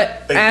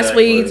 But as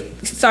we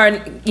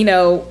started,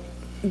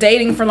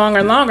 dating for longer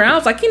and longer, I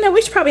was like,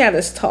 we should probably have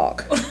this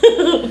talk.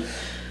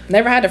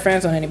 Never had to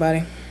friends on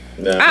anybody.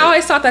 No. I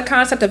always thought the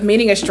concept of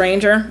meeting a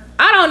stranger.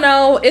 I don't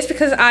know. It's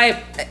because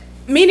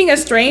meeting a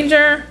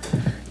stranger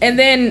and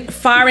then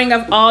firing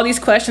up all these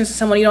questions to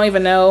someone you don't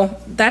even know,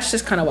 that's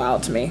just kind of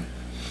wild to me.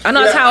 I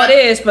know that's how it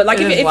is, but like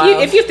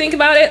if you think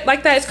about it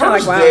like that, it's kind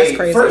of like, wow, that's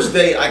crazy. First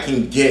date, I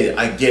can get it.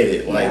 I get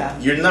it.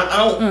 Like you're not.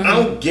 I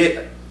don't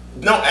get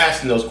not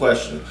asking those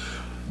questions.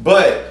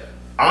 But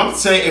I'm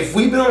saying if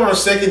we've been on our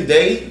second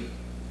date,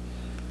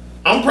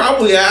 I'm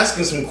probably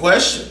asking some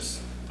questions.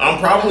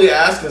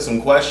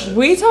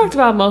 We talked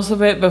about most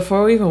of it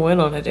before we even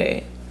went on a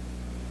date.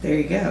 There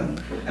you go.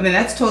 I mean,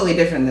 that's totally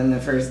different than the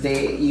first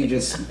date. You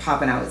just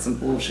popping out with some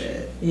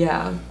bullshit.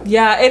 Yeah,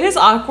 it is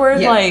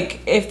awkward. Yeah. Like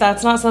if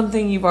that's not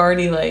something you've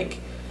already like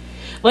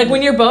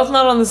when you're both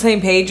not on the same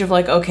page of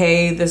like,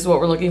 okay, this is what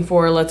we're looking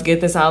for. Let's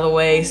get this out of the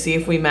way. See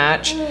if we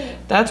match.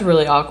 That's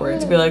really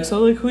awkward to be like,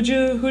 so like, who'd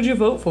you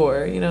vote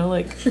for?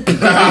 Like what?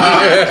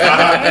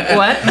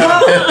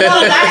 Well,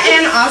 that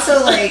and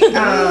also like,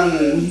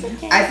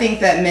 I think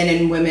that men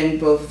and women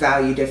both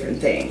value different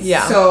things.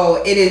 Yeah.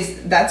 So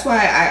that's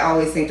why I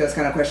always think those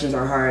kind of questions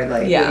are hard.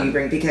 Like, what do you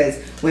bring? Because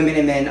women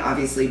and men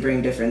obviously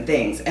bring different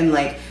things. And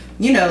like,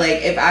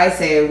 like if I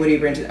say, what do you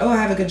bring to? Oh, I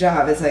have a good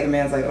job. It's like a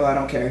man's like, oh, I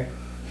don't care.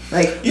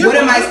 Like, what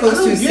am I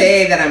supposed to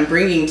say that I'm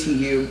bringing to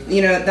you?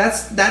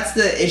 That's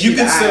the issue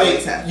I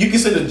always have. You can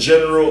say the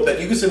general, that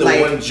you can say the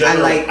one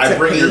general, I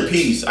bring your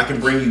peace. I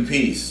can bring you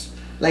peace.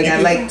 Like, I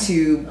like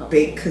to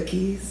bake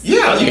cookies.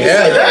 Yeah, you can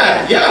say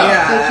that.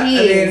 Yeah.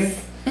 Cookies.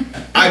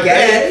 I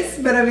guess,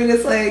 but I mean,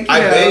 it's like,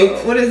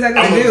 what is that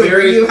going to do?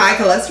 Are you high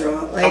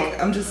cholesterol?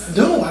 Like, I'm just...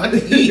 No, I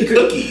eat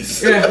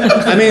cookies.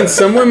 I mean,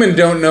 some women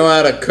don't know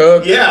how to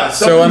cook. Yeah.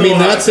 So, I mean,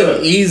 that's an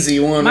easy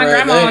one. My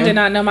grandma there. did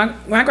not know.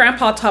 My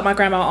grandpa taught my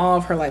grandma all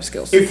of her life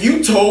skills. If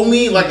you told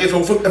me, like, if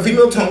a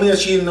female told me that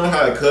she didn't know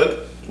how to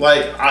cook,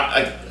 like,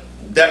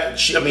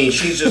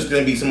 she's just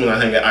gonna be someone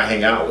I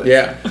hang out with.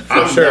 Yeah,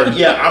 sure.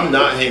 I'm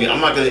not hanging. I'm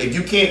not gonna. If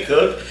you can't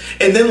cook,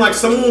 and then like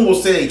someone will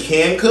say they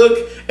can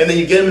cook, and then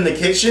you get them in the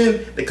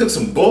kitchen, they cook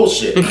some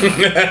bullshit. Not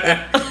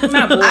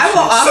bullshit. I will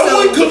also.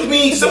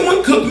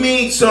 Someone cooked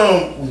me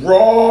some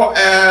raw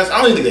ass.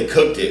 I don't even think they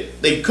cooked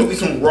it. They cooked me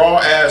some raw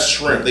ass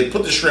shrimp. They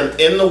put the shrimp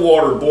in the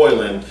water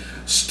boiling,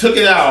 took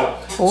it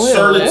out,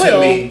 served it to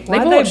me.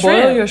 Why'd they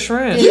boil your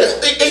shrimp?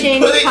 Yes, they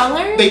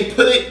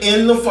put it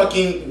in the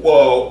fucking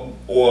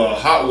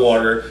hot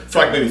water for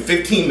like maybe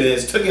 15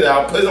 minutes, took it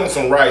out, put it on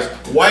some rice,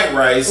 white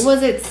rice.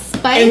 Was it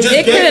spiced?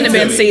 It couldn't have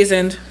been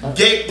seasoned.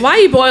 Why are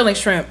you boiling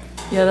shrimp?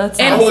 Yeah, that's.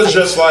 I was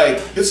just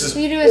like, this is.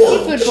 You do a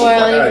seafood boil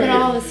and you put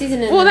all the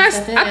seasoning. Well, that's.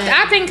 I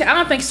don't think you're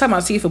talking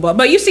about seafood boil,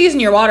 but you season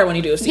your water when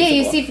you do a seafood boil.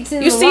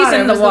 Yeah, you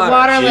season the water. The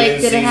water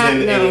like did it have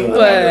no?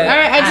 But all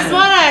right, I just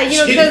wanna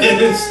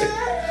because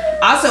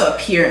also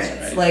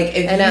appearance. Like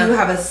if you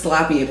have a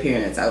sloppy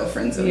appearance, I will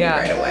friend zone you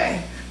right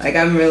away. Like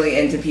I'm really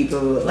into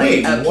people like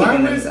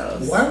upkeeping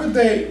themselves. Why would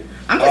they?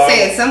 I'm just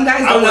saying, some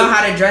guys don't know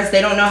how to dress.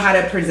 They don't know how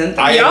to present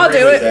themselves. Y'all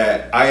do it.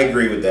 I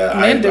agree with that.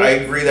 I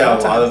agree that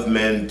a lot of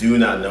men do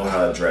not know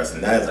how to dress,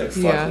 and that is like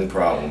fucking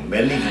problem.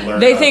 Men need to learn.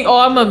 They think,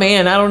 I'm a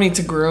man. I don't need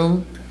to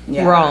groom.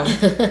 Yeah. Wrong.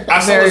 I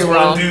saw this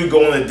one dude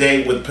go on a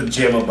date with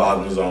pajama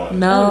bottoms on.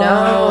 No.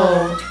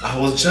 I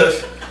was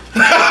just.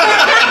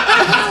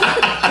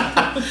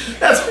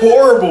 That's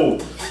horrible.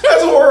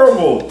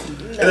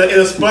 in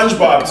a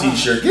SpongeBob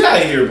t-shirt. Get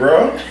out of here,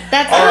 bro.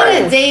 That's not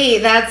a date.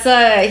 That's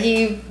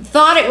he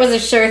thought it was a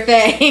sure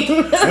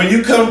thing. When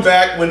you come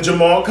back, when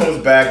Jamal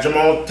comes back,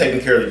 Jamal's taking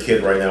care of the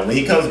kid right now. When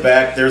he comes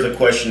back, there's a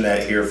question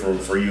that here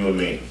for you and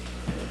me.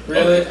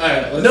 Really? All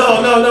right.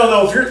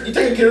 No. If you're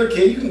taking care of the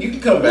kid, you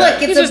can come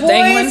back. Look, it's a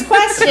boy's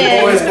question.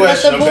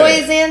 Let the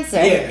boys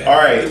answer. Yeah. All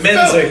right.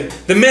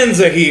 The men's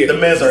are here. The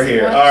men's are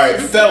here. All right,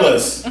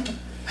 fellas.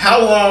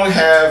 How long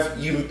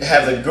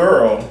has a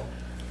girl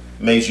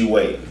made you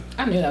wait?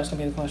 I knew that was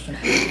gonna be the question.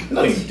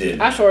 No, you didn't.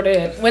 I sure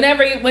did.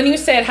 When you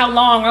said how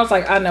long, I was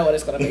like, I know what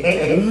it's gonna be.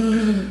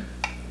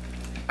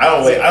 I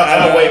don't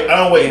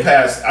wait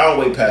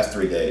past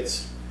 3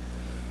 dates.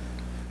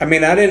 I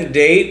mean, I didn't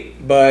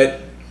date,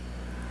 but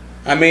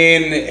I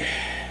mean,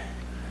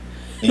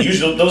 And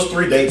usually those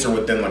 3 dates are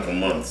within like a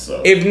month.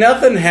 So if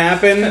nothing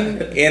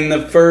happened in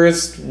the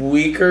first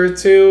week or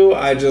two,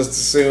 I just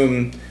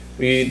assumed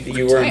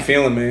you weren't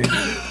feeling me.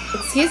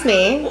 Excuse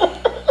me.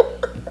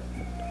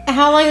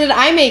 How long did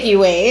I make you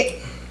wait?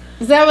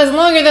 That was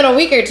longer than a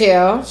week or 2.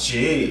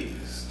 Jeez.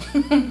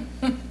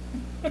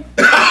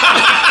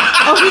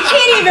 Oh, he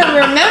can't even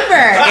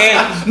remember.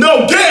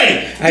 No,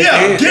 gang.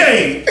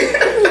 Gang.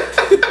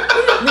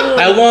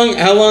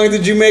 How long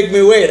did you make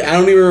me wait? I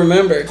don't even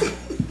remember.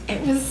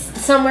 It was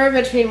somewhere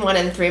between 1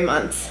 and 3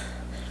 months.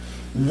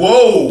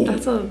 Whoa.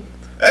 That's a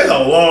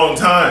long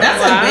time.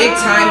 That's a big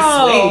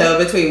time swing, though,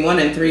 between 1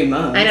 and 3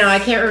 months. I know. I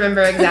can't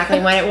remember exactly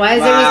when it was.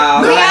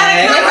 Wow. We had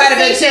a It might have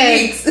been 2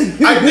 conversation. weeks.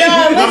 No,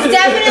 it was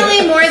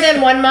definitely more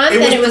than 1 month,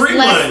 and it was 3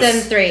 less months.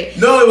 than 3.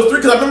 No, it was 3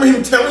 because I remember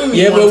him telling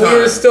me. Yeah, one but time. we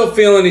were still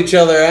feeling each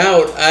other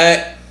out.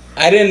 I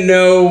didn't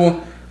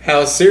know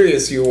how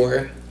serious you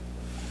were.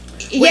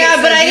 Yeah,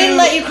 so but I didn't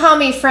let you call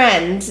me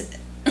friend.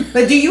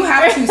 But do you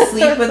have to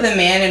sleep with a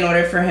man in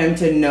order for him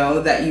to know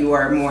that you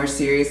are more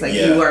serious? Like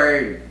you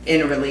are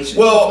in a relationship?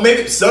 Well,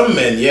 maybe some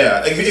men,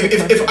 yeah.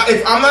 If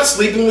I'm not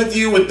sleeping with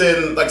you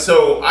within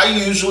so I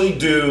usually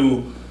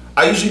do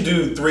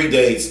 3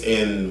 dates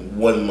in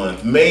 1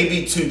 month,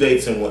 maybe 2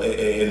 dates in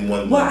 1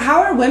 month. Well,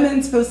 how are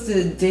women supposed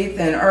to date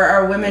then? Or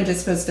are women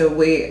just supposed to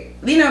wait?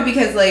 You know,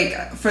 because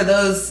like for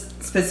those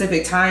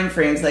specific time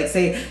frames, like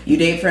say you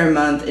date for a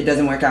month, it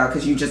doesn't work out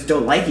because you just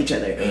don't like each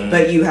other,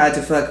 but you had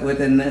to fuck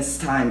within this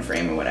time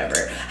frame or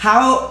whatever.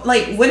 How,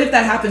 like, what if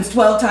that happens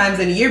 12 times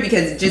in a year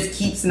because it just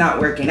keeps not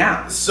working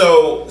out?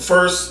 So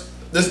first,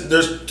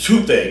 there's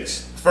 2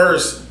 things.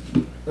 First,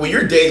 when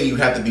you're dating, you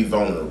have to be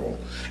vulnerable,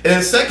 and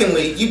then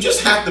secondly, you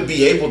just have to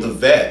be able to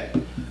vet.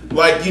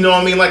 Like, you know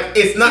what I mean? Like,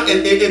 it's not,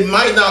 it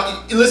might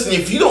not, listen,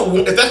 if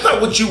that's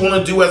not what you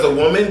want to do as a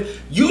woman,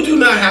 you do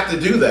not have to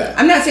do that.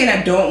 I'm not saying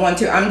I don't want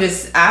to. I'm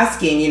just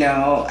asking, you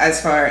know,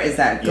 as far as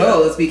that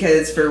goes,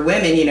 because for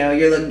women, you know,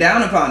 you're looked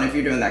down upon if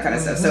you're doing that kind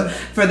of stuff. So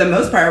for the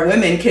most part,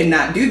 women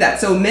cannot do that.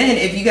 So men,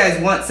 if you guys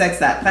want sex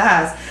that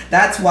fast,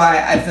 that's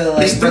why I feel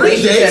like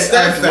relationships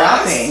are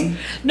dropping.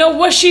 No,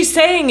 what she's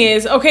saying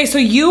is, okay, so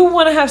you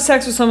want to have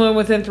sex with someone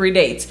within 3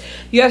 dates.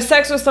 You have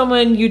sex with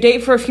someone, you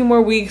date for a few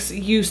more weeks,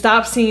 you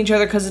stop seeing each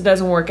other because it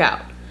doesn't work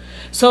out.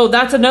 So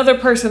that's another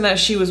person that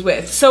she was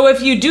with. So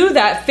if you do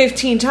that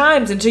 15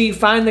 times until you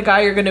find the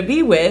guy you're going to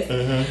be with,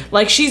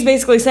 like she's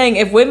basically saying,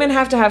 if women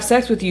have to have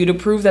sex with you to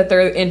prove that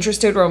they're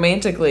interested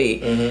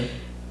romantically,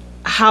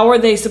 how are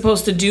they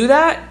supposed to do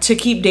that to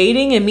keep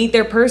dating and meet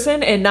their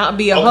person and not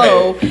be a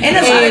hoe? And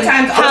a lot of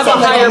times First off,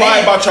 don't lie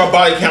about your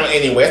body count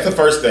anyway. That's the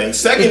first thing.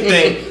 Second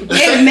thing,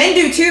 and men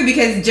do too,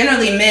 because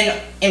generally men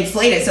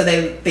inflate it so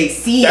they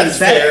see that's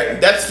better. fair.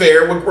 That's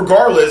fair.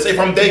 Regardless, if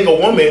I'm dating a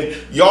woman,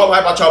 y'all lie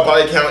about your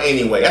body count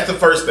anyway. That's the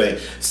first thing.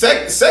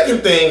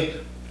 Second thing,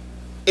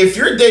 if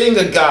you're dating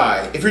a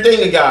guy,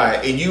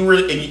 and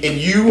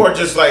you are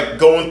just like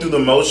going through the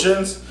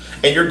motions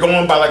and you're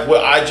going by like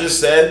what I just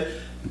said,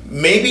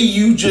 maybe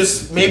you need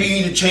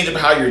to change up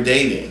how you're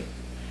dating.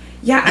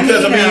 Yeah,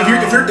 because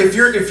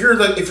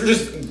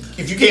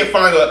if you can't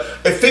find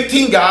if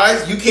 15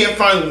 guys, you can't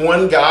find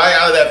one guy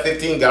out of that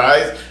 15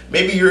 guys,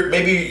 maybe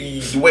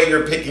the way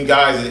you're picking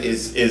guys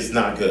is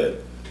not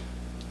good.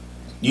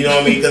 You know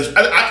what I mean? Because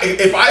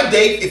if I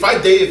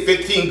dated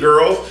 15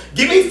 girls,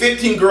 give me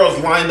 15 girls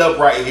lined up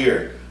right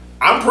here.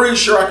 I'm pretty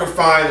sure I can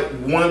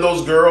find one of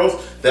those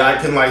girls that I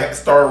can like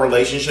start a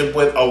relationship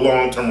with, a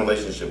long-term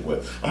relationship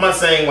with. I'm not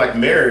saying like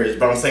marriage,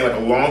 but I'm saying like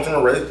a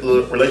long-term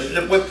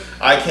relationship with.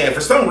 I can. For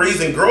some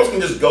reason, girls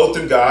can just go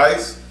through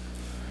guys,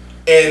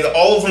 and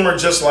all of them are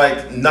just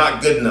like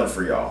not good enough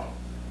for y'all.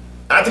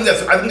 I think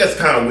that's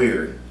kind of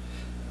weird.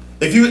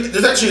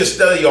 There's actually a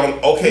study on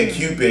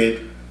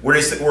OkCupid where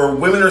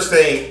women are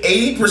saying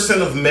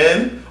 80% of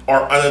men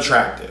are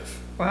unattractive.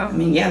 Wow. I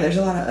mean, yeah, there's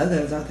a lot of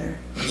others out there.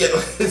 Yeah,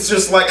 it's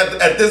just like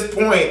at this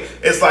point,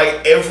 it's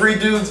like every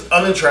dude's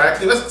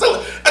unattractive.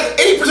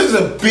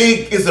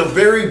 80% is a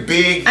very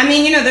big. I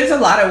mean, you know, there's a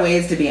lot of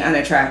ways to be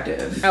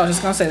unattractive. I was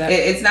just gonna say that.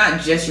 It's not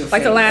just your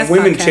like face. the last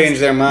Women podcast. change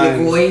their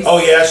mind. Your voice. Oh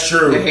yeah, that's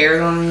true. Your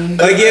hairline.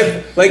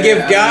 If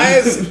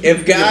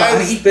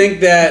guys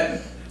think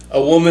that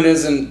a woman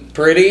isn't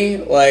pretty,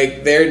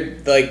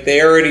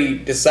 they already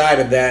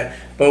decided that.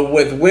 But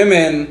with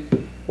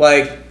women,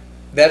 like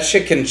that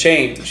shit can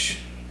change.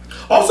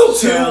 Also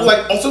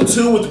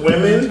too with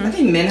women. I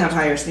think men have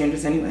higher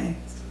standards anyway.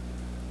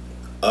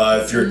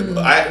 If you're,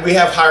 we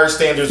have higher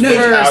standards. No,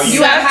 how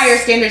you have higher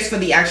standards for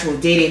the actual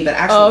dating, but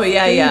actual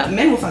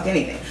men will fuck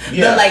anything.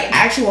 Yeah. But like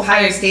actual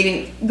higher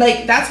dating,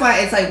 like that's why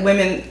it's like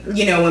women.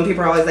 You know, when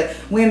people are always like,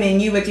 "Women,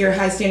 you with your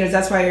high standards,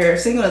 that's why you're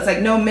single." It's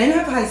like, no, men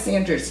have high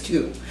standards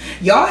too.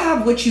 Y'all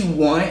have what you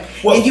want,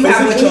 and you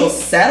have what you'll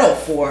settle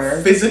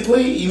for.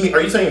 Physically, you mean?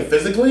 Are you saying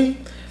physically?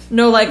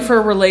 No, like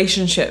for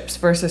relationships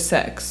versus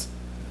sex.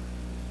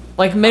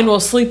 Like men will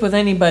sleep with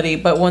anybody,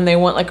 but when they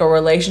want like a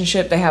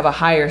relationship, they have a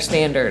higher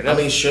standard. I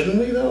mean, shouldn't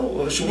we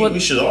though? We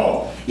should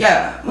all.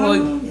 Yeah.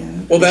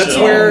 Well, that's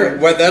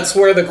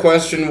where the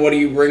question, "What do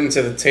you bring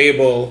to the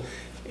table?"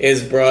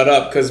 is brought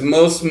up, because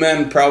most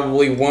men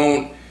probably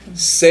won't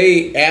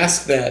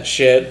ask that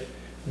shit,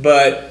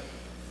 but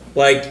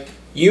like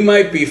you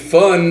might be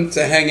fun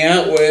to hang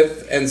out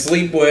with and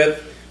sleep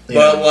with,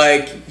 but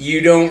like you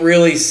don't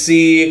really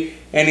see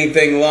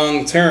anything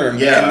long term,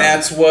 and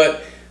that's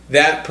what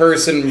that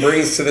person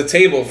brings to the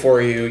table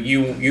for you.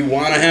 You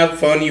want to have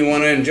fun. You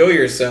want to enjoy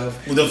yourself.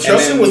 Well,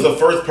 Chelsea was the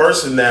first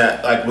person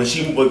that, like, when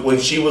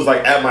she was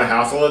like at my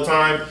house all the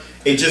time,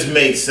 it just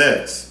made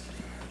sense.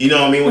 You know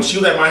what I mean? When she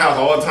was at my house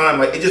all the time,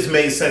 like, it just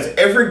made sense.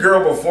 Every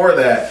girl before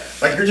that,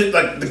 like, you're just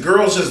like, the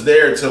girl's just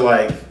there to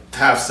like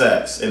have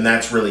sex, and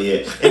that's really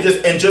it.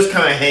 And just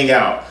kind of hang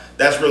out.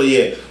 That's really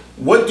it.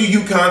 What do you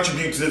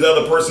contribute to the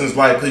other person's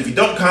life? Because if you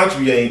don't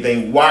contribute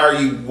anything, why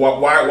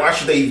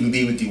should they even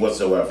be with you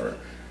whatsoever?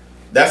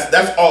 That's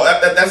all.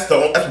 That's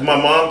what my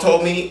mom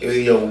told me.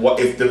 You know,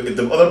 if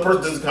the other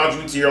person doesn't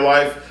contribute to your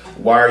life,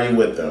 why are you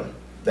with them?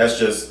 That's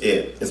just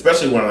it.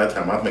 Especially when at that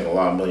time I was making a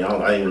lot of money.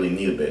 I didn't really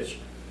need a bitch.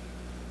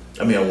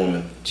 I mean, a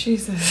woman.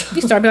 Jesus.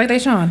 You start be like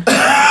Deshaun.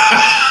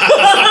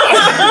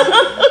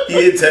 He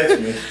did text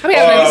me. I mean,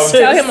 I have to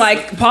tell him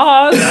like,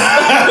 pause.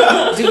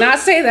 Do not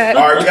say that.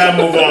 All right, we gotta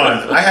move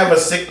on. I have a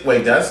sick.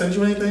 Wait, did I send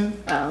you anything?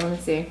 Oh, let me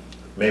see.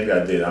 Maybe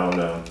I did. I don't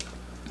know.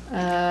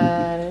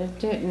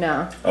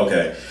 No.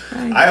 Okay.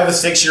 I have a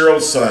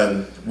 6-year-old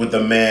son with a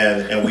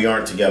man, and we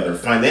aren't together.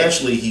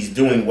 Financially, he's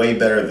doing way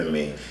better than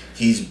me.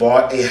 He's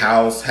bought a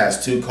house,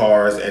 has 2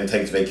 cars, and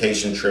takes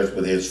vacation trips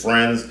with his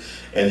friends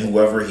and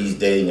whoever he's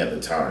dating at the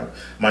time.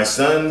 My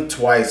son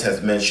twice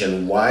has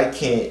mentioned, why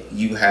can't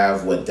you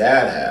have what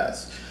dad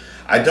has?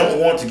 I don't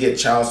want to get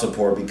child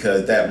support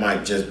because that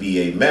might just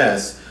be a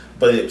mess,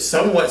 but it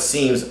somewhat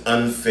seems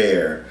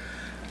unfair.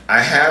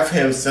 I have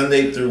him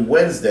Sunday through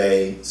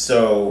Wednesday,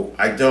 so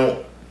I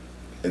don't.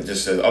 It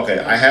just says, okay,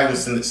 I have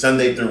him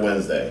Sunday through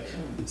Wednesday,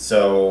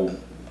 so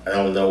I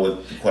don't know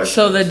what the question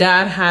So is. the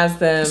dad has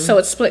them. So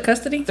it's split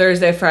custody?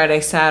 Thursday,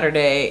 Friday,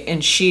 Saturday,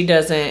 and she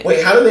doesn't.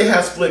 Wait, how do they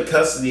have split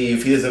custody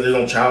if he doesn't? There's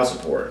no child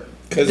support.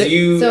 Because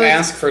you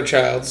ask for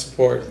child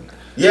support.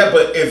 Yeah,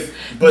 but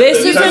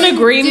this is an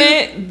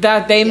agreement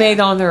that they made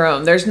on their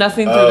own. There's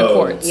nothing through the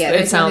courts. Yeah,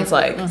 it sounds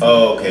like.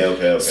 Oh,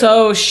 okay.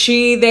 So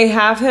they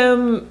have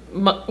him.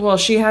 Well,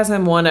 she has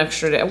him one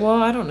extra day.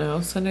 Well, I don't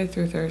know, Sunday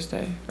through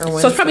Thursday or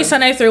Wednesday. So it's probably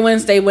Sunday through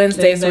Wednesday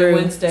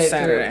through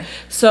Saturday.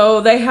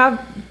 So they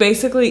have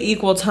basically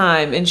equal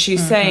time, and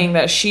she's saying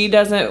that she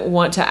doesn't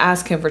want to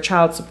ask him for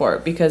child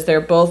support because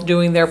they're both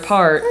doing their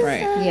part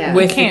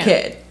with the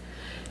kid.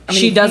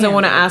 She doesn't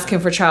want to ask him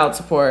for child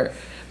support.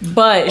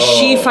 But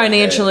she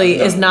financially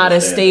is not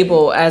as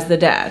stable as the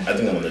dad. I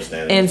think I'm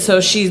understanding. And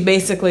so she's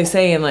basically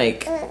saying,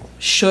 like,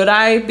 should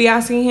I be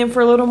asking him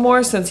for a little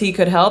more since he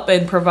could help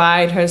and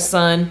provide her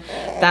son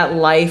that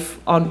life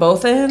on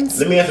both ends?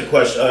 Let me ask a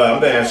question. I'm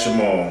going to ask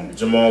Jamal.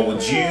 Jamal,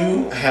 would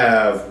you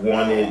have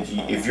wanted,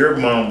 if your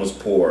mom was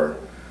poor,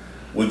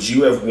 would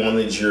you have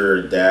wanted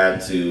your dad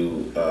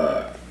to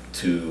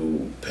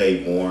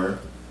pay more?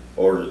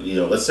 Or, you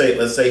know, let's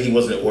say he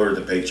wasn't ordered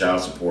to pay child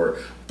support,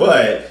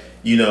 but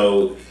you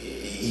know,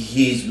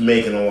 he's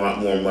making a lot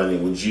more money.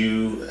 Would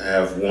you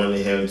have wanted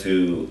him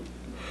to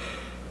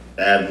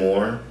add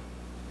more?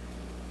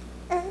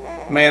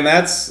 Man,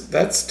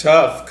 that's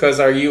tough. Because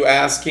are you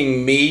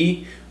asking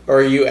me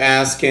or are you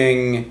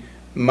asking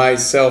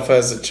myself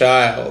as a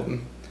child?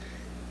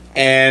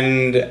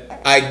 And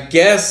I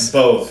guess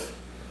both.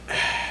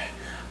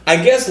 I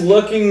guess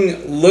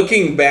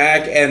looking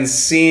back and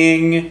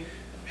seeing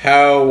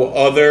how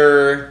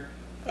other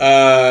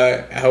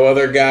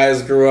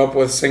guys grew up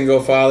with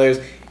single fathers,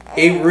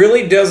 it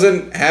really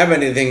doesn't have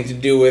anything to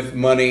do with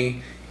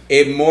money.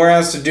 It more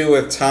has to do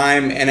with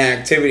time and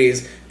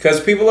activities, because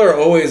people are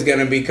always going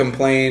to be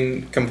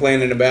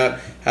complaining about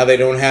how they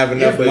don't have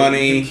enough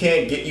money. You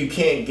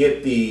can't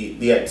get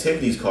the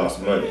activities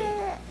cost money.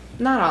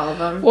 Not all of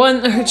them.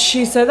 Well,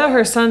 she said that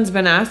her son's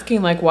been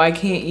asking, like, why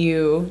can't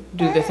you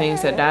do the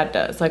things that dad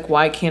does? Like,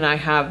 why can't I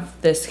have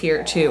this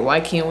here too? Why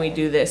can't we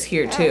do this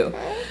here too?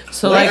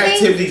 So, like,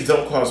 activities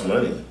don't cost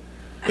money.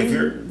 If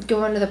you're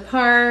going to the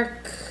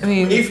park. I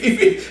mean,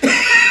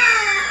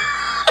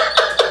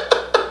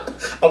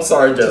 I'm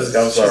sorry, Jessica.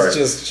 I'm sorry.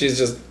 She's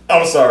just.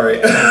 I'm sorry.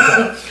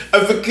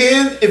 If a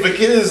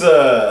kid is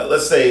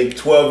let's say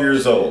 12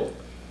 years old,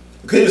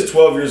 kid is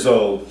 12 years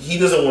old. He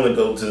doesn't want to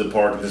go to the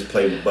park and just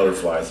play with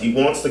butterflies. He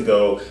wants to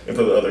go and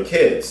play with other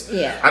kids.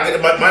 Yeah.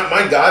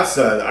 My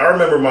godson, I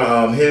remember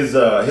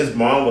his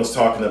mom was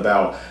talking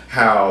about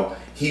how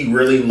he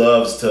really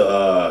loves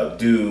to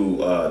do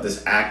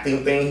this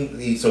acting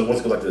thing. So he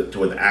wants to go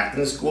to an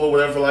acting school or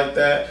whatever like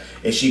that.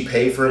 And she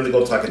paid for him to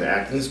go to like an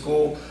acting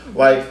school.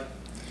 Like,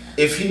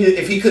 if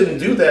he couldn't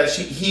do that,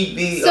 he'd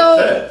be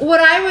upset. So what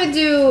I would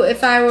do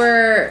if I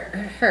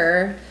were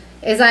her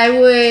is I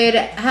would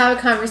have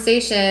a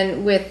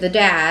conversation with the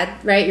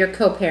dad, right? You're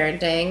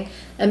co-parenting,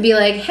 and be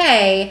like,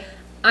 hey,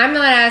 I'm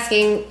not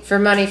asking for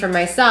money for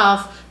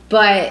myself,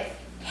 but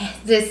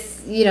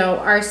this,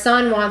 our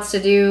son wants to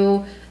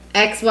do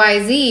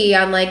XYZ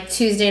on like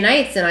Tuesday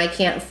nights and I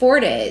can't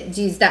afford it.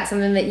 Is that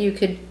something that you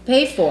could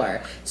pay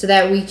for so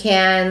that we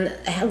can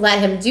let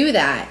him do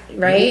that,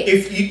 right?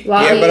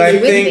 But I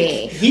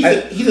think he's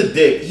a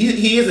dick.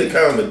 He is a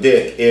kind of a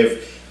dick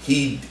if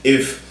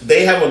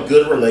they have a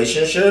good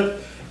relationship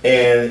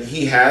and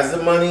he has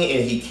the money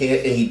and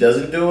he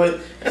doesn't do it.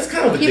 That's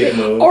kind of a dick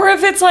move. Or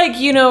if it's like,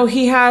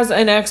 he has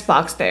an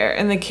Xbox there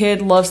and the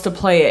kid loves to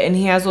play it and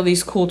he has all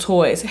these cool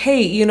toys.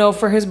 Hey,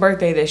 for his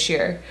birthday this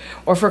year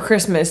or for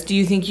Christmas, do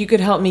you think you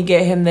could help me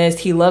get him this?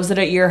 He loves it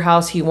at your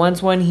house. He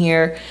wants one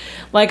here.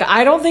 Like,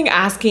 I don't think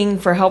asking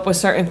for help with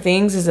certain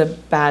things is a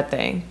bad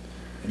thing.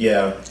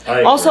 Yeah.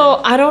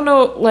 Also, I don't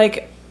know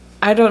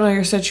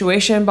your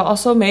situation, but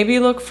also maybe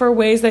look for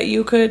ways that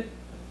you could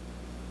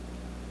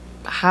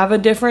have a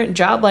different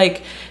job,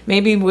 like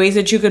maybe ways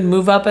that you could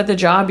move up at the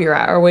job you're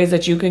at, or ways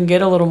that you can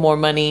get a little more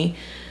money.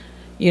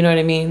 You know what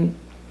I mean?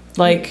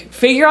 Like,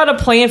 figure out a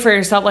plan for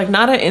yourself, like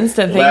not an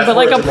instant thing, but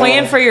like a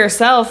plan for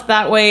yourself.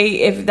 That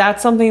way, if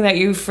that's something that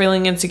you're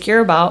feeling insecure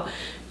about,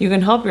 you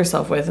can help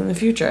yourself with in the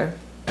future.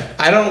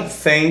 I don't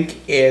think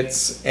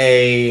it's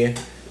a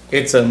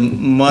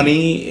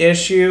money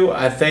issue.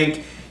 I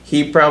think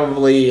he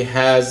probably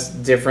has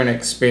different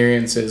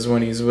experiences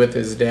when he's with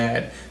his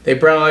dad. They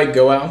probably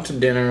go out to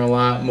dinner a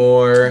lot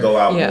more.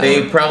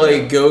 They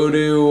probably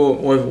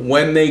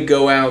when they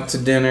go out to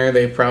dinner,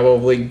 they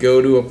probably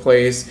go to a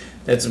place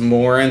that's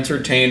more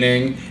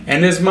entertaining.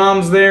 And his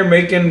mom's there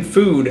making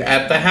food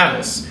at the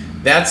house.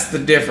 That's the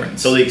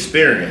difference. So the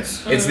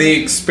experience. It's the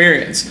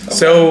experience. Okay.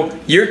 So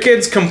your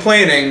kid's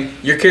complaining,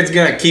 your kid's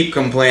going to keep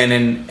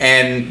complaining,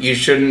 and you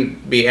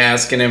shouldn't be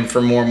asking him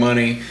for more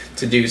money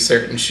to do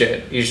certain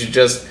shit. You should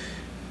just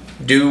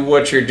do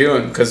what you're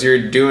doing because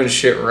you're doing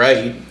shit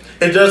right.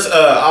 It does,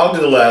 I'll do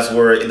the last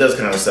word. It does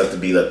kind of suck to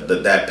be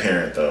that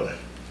parent, though.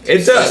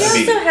 It does.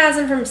 He also has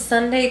them from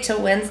Sunday to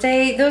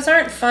Wednesday. Those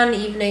aren't fun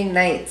evening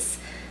nights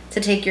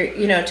to take your,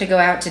 to go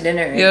out to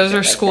dinner. Yeah, those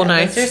are school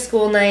nights. Those are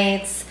school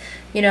nights.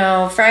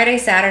 Friday,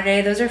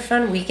 Saturday, those are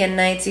fun weekend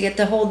nights. You get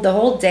the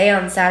whole day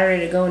on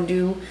Saturday to go and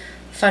do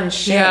fun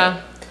shit.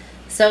 Yeah.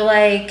 So,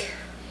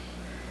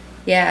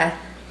 yeah.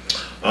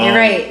 You're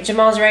right.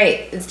 Jamal's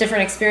right. It's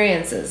different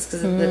experiences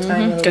because of the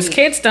time of the week.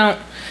 Because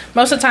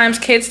most of the times,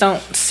 kids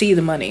don't see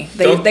the money.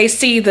 They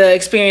see the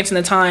experience and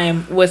the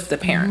time with the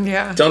parent.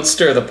 Yeah. Don't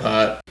stir the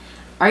pot.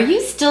 Are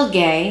you still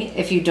gay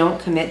if you don't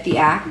commit the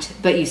act,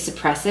 but you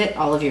suppress it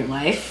all of your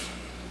life?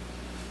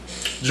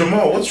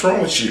 Jamal, what's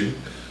wrong with you?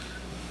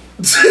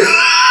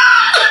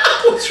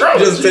 What's wrong?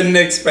 Just didn't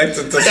expect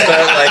it to start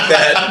like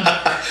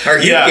that. Are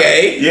you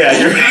gay? Yeah,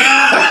 you're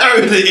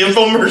the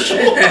infomercial.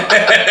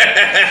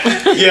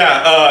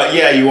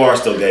 Yeah, you are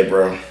still gay,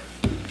 bro.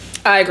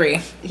 I agree.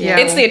 Yeah,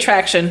 it's the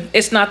attraction.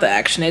 It's not the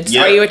action. It's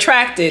Yep. Are you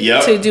attracted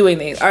to doing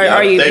these?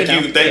 Are you?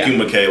 Thank you,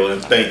 Michaela.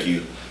 Thank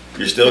you.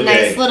 You're still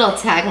gay. Nice little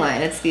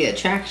tagline. It's the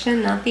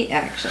attraction, not the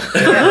action.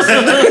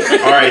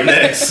 All right,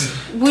 next.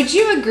 Would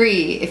you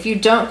agree if you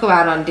don't go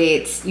out on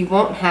dates, you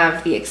won't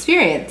have the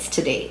experience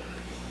to date?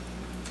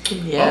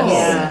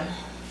 Yes.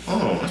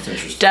 Oh, that's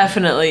interesting.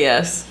 Definitely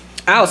yes.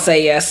 I'll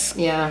say yes.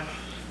 Yeah.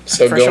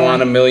 So go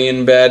on a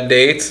million bad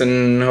dates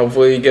and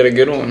hopefully you get a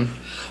good one.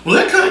 Well,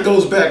 that kind of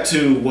goes back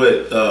to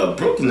what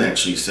Brooklyn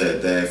actually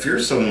said, that if you're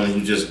someone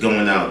who's just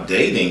going out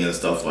dating and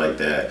stuff like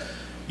that,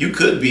 you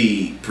could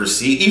be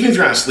perceived, even if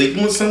you're not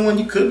sleeping with someone,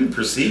 you could be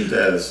perceived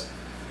as,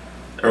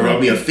 or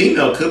a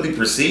female could be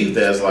perceived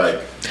as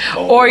like,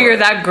 or you're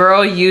that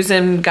girl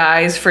using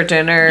guys for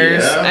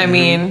dinners. Yeah. I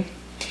mean,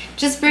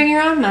 just bring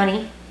your own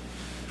money.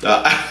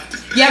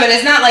 Yeah, but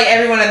it's not like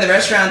everyone in the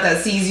restaurant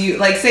that sees you.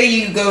 Like, say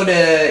you go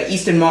to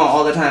Easton Mall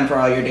all the time for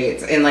all your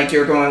dates, and like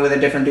you're going with a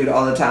different dude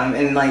all the time,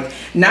 and like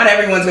not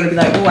everyone's gonna be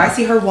like, oh, I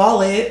see her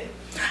wallet,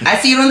 I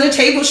see it on the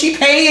table, she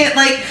paying.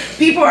 Like,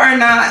 people are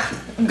not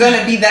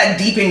gonna be that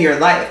deep in your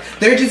life.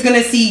 They're just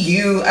gonna see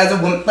you as a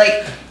woman.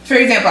 Like, for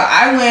example,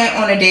 I went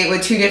on a date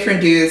with 2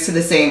 different dudes to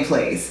the same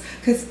place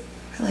because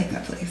I like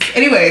that place.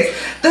 Anyways,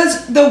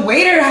 the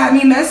waiter had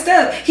me messed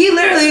up. He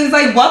literally was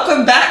like,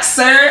 "Welcome back,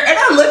 sir," and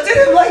I looked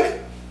at him like.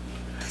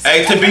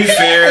 Hey, to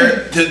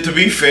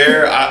be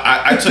fair,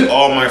 I took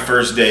all my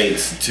first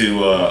dates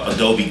to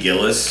Adobe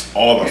Gillis,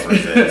 all my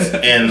first dates,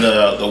 and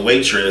the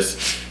waitress,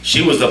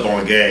 she was up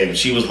on game.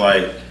 She was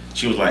like, I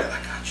got you,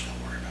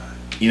 don't worry about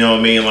it. You know what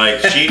I mean? Like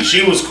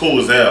she was cool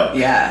as hell.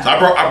 Yeah. So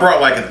I brought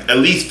like at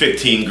least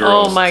 15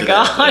 girls. Oh my to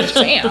that gosh.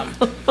 place.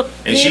 Damn.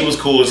 And she was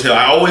cool as hell.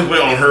 I always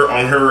went on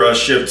her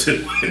shift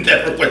too.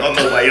 Never went on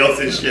nobody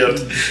else's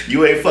shift.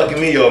 You ain't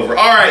fucking me over.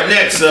 All right,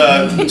 next,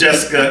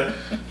 Jessica.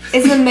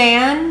 Is a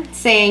man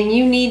saying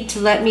you need to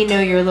let me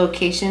know your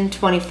location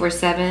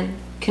 24/7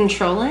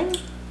 controlling?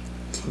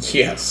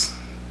 Yes.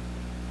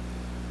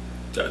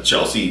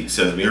 Chelsea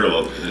sends me her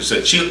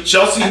location.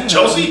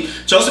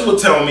 Chelsea will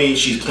tell me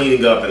she's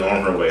cleaning up and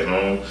on her way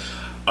home.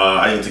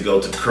 I need to go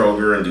to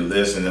Kroger and do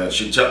this and that.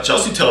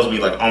 Chelsea tells me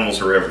like almost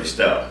her every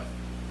step.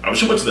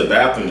 She went to the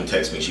bathroom and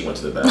texted me she went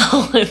to the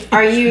bathroom.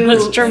 Are you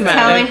That's dramatic.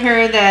 telling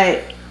her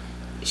that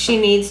she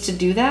needs to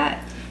do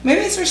that?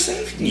 Maybe it's for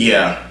safety.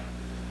 Yeah.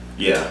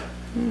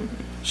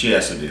 She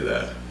has to do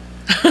that.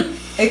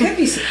 It could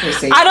be for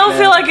safety. I don't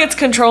feel like it's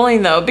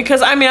controlling though,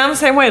 because I mean I'm the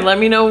same way. Let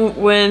me know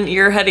when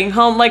you're heading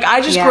home. Like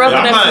I just grew up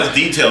I'm in not as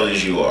detailed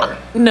as you are.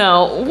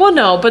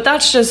 No, but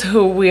that's just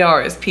who we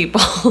are as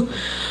people.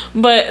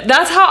 But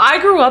that's how I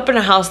grew up, in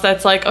a house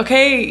that's like,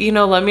 okay, you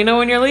know, let me know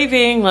when you're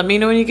leaving. Let me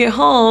know when you get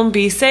home.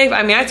 Be safe.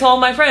 I mean, I told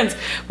my friends,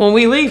 when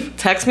we leave,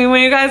 text me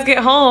when you guys get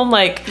home.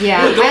 Like, Yeah,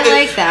 I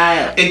like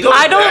that.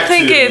 I don't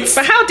think it's...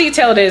 But how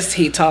detailed is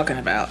he talking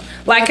about?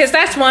 Like, because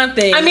that's one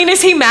thing. I mean,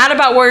 is he mad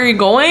about where you're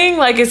going?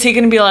 Like, is he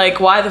going to be like,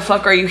 why the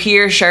fuck are you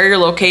here? Share your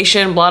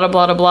location, blah, blah,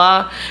 blah, blah,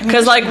 blah.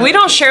 Because, like, we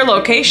don't share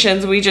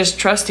locations. We just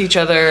trust each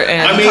other.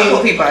 And I mean, a couple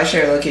of people I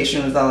share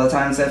location with all the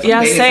time. So if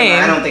I'm dating same.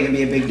 someone, I don't think it'd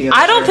be a big deal.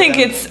 I don't think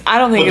it's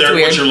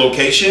weird. What's your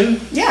location?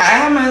 Yeah, I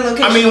have my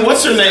location. I mean,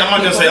 what's her name? I'm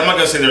not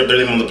gonna say their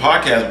name on the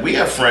podcast. We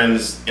have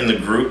friends in the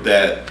group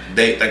that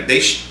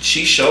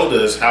she showed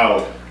us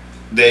how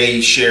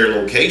they share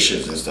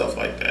locations and stuff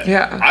like that.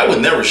 Yeah. I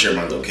would never share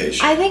my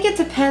location. I think it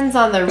depends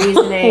on the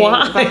reasoning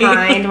Why?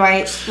 behind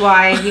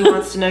why he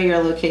wants to know your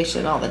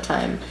location all the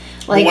time.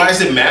 Like, why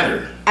does it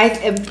matter?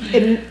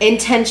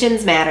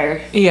 Intentions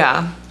matter.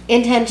 Yeah.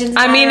 Intentions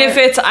I mean, matter. if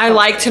it's, I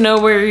like to know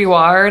where you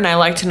are and I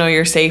like to know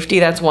your safety,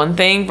 that's one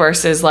thing,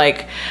 versus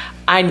like,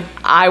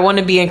 I want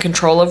to be in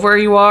control of where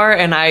you are,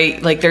 and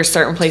there's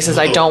certain places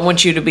I don't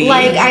want you to be.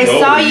 Like, I Go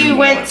saw where you you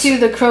went want. to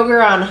the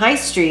Kroger on High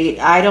Street.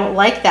 I don't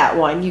like that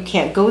one. You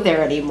can't go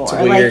there anymore. It's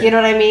weird. Like, you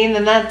know what I mean?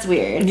 Then that's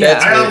weird. Yeah.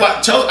 That's I don't weird.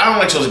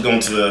 like Chelsea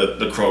going to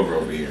the Kroger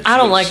over here. I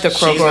don't like the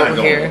She's Kroger not over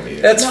going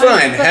here. That's No,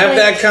 fine. but Have like-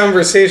 that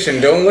conversation.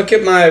 Don't look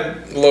at my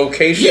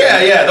location.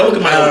 Yeah, don't look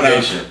at my I don't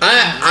location. know.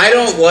 I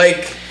don't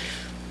like.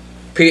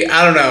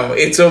 I don't know.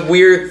 It's a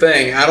weird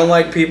thing. I don't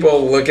like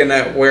people looking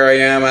at where I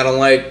am. I don't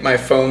like my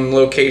phone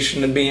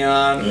location to be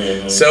on.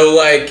 Mhm. So,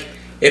 like,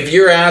 if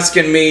you're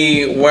asking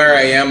me where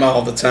I am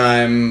all the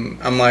time,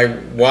 I'm like,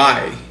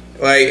 why?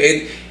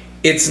 Like,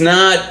 it's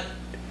not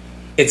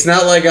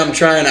like I'm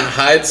trying to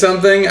hide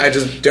something. I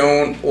just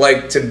don't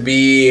like to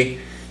be,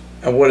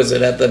 what is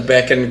it, at the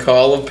beck and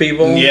call of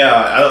people?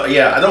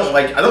 I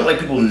don't like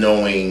people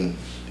knowing.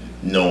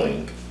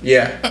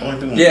 Yeah. I don't like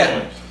people Yeah.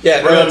 knowing.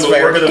 Yeah, We're that's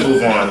fair. gonna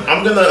move on.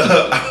 I'm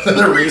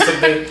gonna read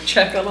something.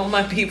 Check on all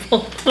my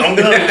people. I'm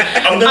gonna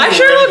I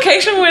share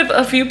location with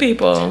a few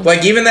people.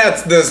 Like, even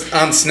that's this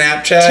on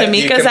Snapchat.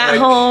 you Tamika's can, at like,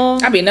 home.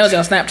 I be nosy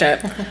on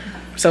Snapchat.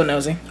 So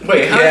nosy.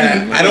 Wait, how Yeah,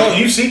 do you, I don't-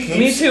 You see? Can you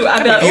Me too.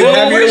 I'd be like, If you oh,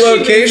 have where's your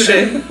she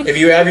visiting? location, if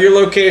you have your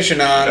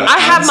location on, I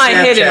have on my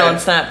hidden Snapchat, on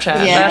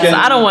Snapchat. Yeah. That's,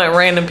 I don't want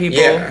random people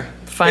Yeah.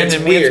 finding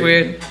It's me. It's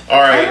weird. weird. All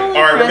right, I'm only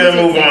we're friends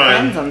gonna move with my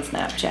on. friends on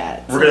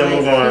Snapchat. We're gonna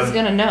move on. Who's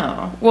gonna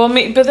know? Well,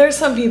 but there's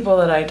some people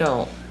that I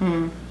don't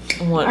want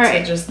All right.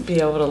 to just be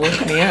able to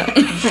look me up.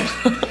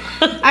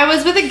 I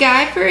was with a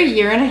guy for a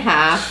year and a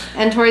half,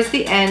 and towards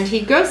the end, he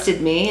ghosted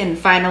me and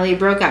finally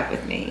broke up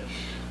with me.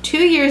 2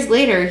 years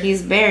later,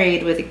 he's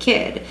married with a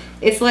kid.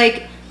 It's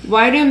like,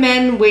 why do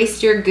men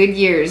waste your good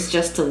years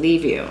just to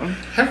leave you?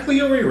 Have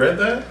we already read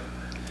that?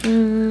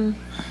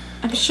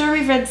 I'm sure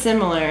we've read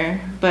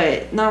similar,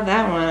 but not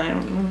that one. I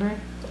don't remember.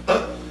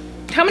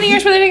 How many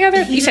years were they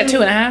together? You said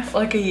 2.5.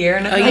 Like a year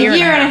and a A half. A year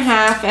year and a and a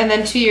half, and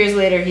then 2 years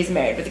later, he's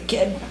married with a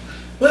kid.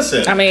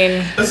 Listen, I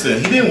mean, he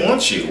didn't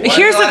want you. Why-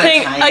 Here's a the lot of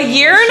thing: time a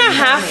year and a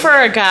half for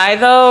a guy,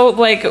 though,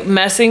 like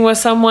messing with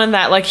someone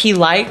that like he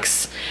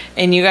likes,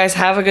 and you guys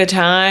have a good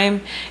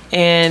time,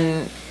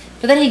 and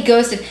But then he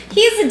ghosted.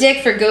 He's a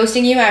dick for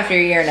ghosting you after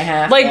a year and a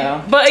half. like,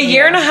 though. but a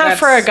year and a half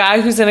for a that's-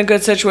 guy who's in a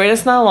good situation,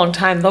 it's not a long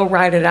time. They'll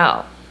ride it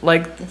out,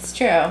 like It's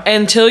true.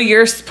 until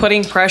you're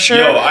putting pressure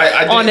Yo,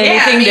 I on did-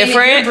 anything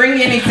different.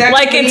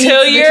 Like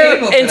until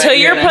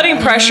you're putting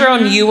pressure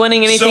on you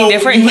wanting anything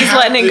different, you he's have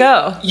letting to- it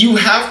go. You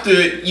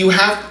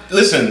have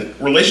listen,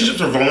 relationships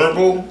are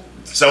vulnerable.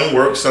 Some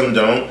work, some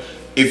don't.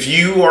 If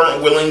you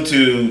aren't willing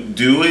to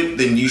do it,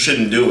 then you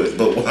shouldn't do it.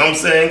 But what I'm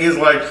saying is,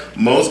 like,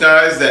 most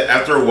guys that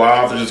after a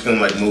while they're just gonna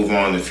like move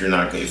on if you're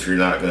not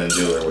gonna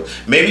do it.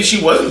 Maybe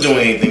she wasn't doing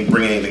anything,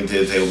 bringing anything to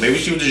the table. Maybe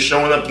she was just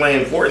showing up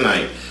playing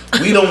Fortnite.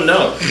 We don't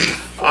know.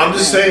 I'm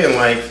just saying,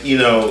 like, you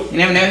know. You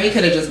never know. He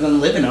could have just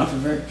been living off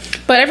of her.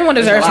 But everyone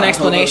deserves an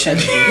explanation.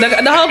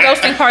 The whole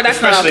ghosting part,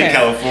 that's not Especially okay. in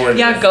California.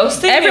 Yeah,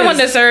 ghosting. Everyone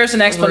deserves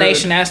an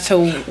explanation as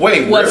to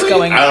what's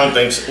going on. I don't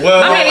think so.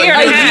 Well, I mean, a year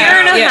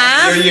and a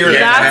half. A year and a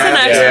half. That's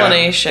an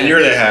explanation. A year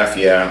and a half,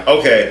 yeah.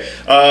 Okay.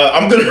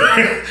 I'm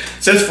gonna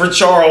since for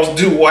Charles,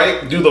 do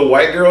the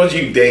white girls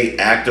you date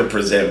act or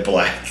present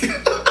black?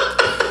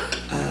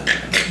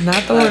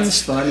 Not the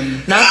ones.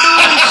 Funny. Not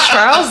the ones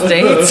Charles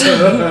dates.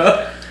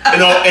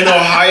 In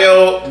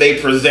Ohio, they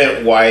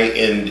present white,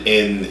 and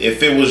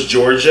if it was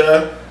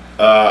Georgia,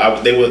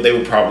 they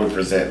would probably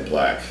present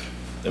black,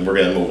 and we're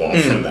gonna move on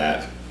from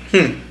that.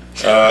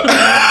 How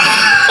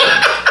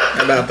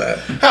about that?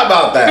 How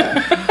about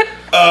that?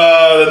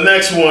 The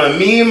next one,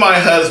 me and my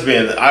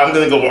husband. I'm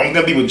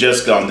gonna be with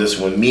Jessica on this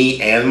one.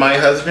 Me and my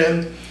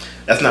husband.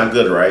 That's not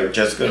good, right,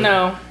 Jessica?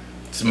 No.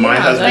 It's my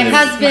husband.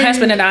 My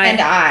husband and I.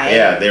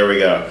 Yeah, there we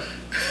go.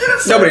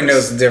 Nobody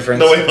knows the difference.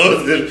 Nobody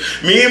knows the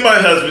difference. Me and my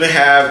husband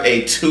have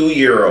a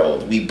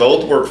 2-year-old. We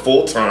both work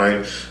full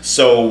time,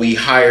 so we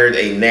hired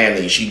a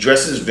nanny. She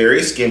dresses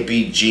very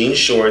skimpy, jean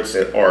shorts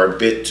that are a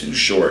bit too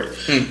short.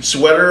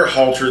 Sweater,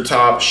 halter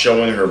top,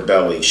 showing her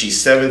belly. She's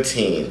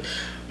 17.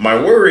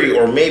 My worry,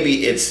 or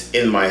maybe it's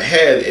in my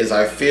head, is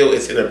I feel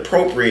it's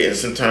inappropriate, and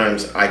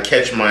sometimes I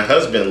catch my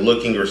husband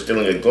looking or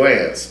stealing a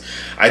glance.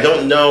 I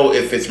don't know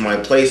if it's my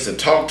place to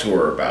talk to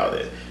her about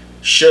it.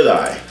 Should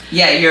I?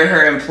 Yeah, you're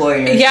her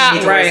employer.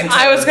 Yeah, right.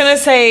 I was gonna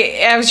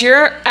say, as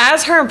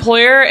her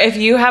employer, if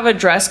you have a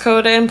dress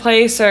code in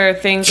place or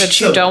things that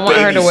you don't want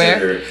her to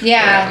wear,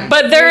 yeah.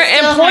 But they're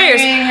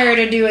employers. Hiring her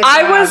to do a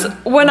job.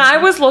 When I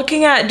was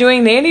looking at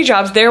doing nanny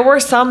jobs, there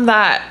were some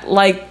that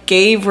like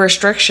gave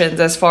restrictions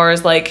as far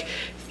as like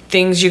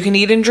things you can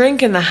eat and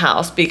drink in the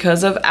house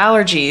because of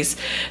allergies.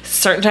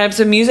 Certain types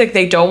of music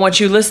they don't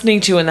want you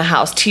listening to in the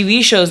house.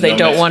 TV shows they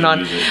don't want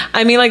on.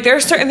 I mean, like,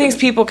 there's certain things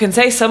people can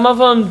say. Some of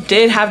them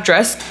did have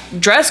dress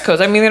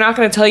codes. I mean, they're not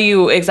going to tell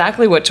you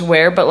exactly what to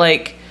wear, but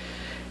like,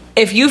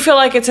 if you feel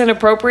like it's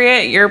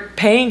inappropriate, you're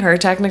paying her.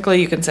 Technically,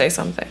 you can say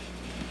something.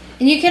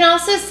 And you can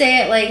also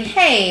say it like,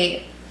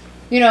 hey,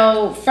 you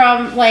know,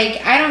 from like,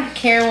 I don't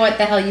care what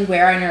the hell you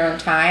wear on your own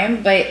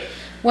time, but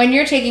when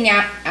you're taking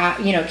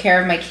care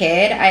of my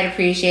kid, I'd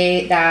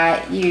appreciate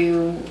that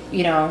you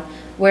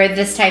wear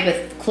this type of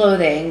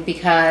clothing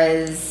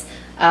because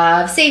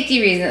of safety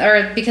reasons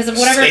or because of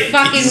whatever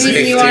reason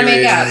you want to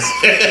make up.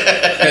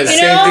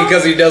 Safety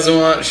because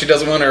she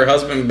doesn't want her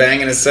husband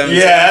banging his 17.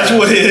 Yeah, that's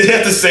what it is.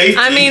 That's the safety.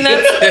 I mean,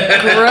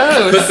 that's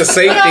gross. Put the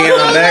safety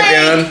on that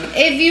gun.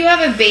 If you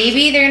have a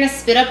baby, they're gonna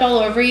spit up all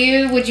over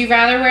you. Would you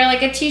rather wear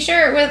like a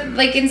t-shirt with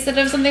like instead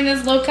of something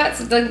that's low cut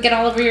so it doesn't get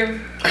all over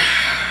your?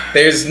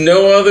 There's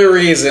no other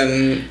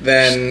reason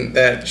than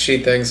that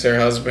she thinks her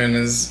husband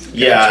is.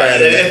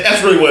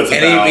 That's really what it's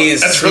about. And if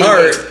he's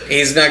smart,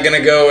 he's not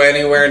gonna go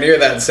anywhere near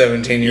that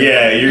 17-year-old.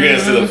 Yeah, you're gonna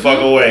sit the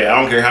fuck away.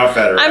 I don't care how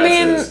fat her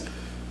ass is.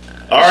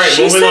 All right,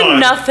 she moving said on.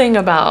 nothing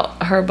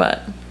about her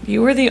butt.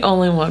 You were the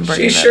only one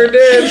bringing She that sure up.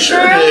 did. She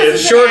sure did.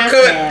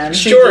 Shortcut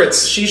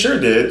shorts. She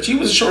sure did. She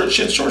was short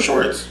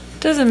shorts.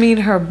 Doesn't mean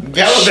her.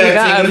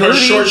 Gallivanting in her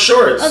short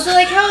shorts. Also,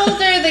 like, how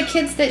old are the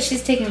kids that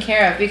she's taking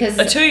care of? Because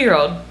A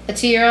 2-year-old. A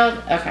 2-year-old?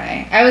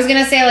 Okay. I was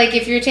gonna say, like,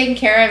 if you're taking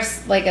care of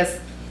like a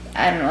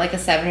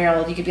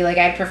 7-year-old, you could be like,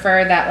 I'd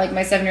prefer that like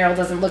my 7-year-old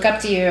doesn't look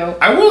up to you.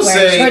 I will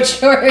say Like,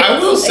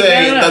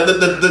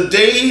 the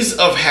days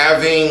of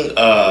having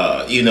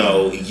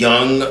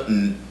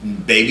young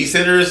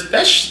babysitters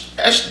that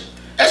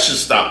should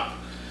stop.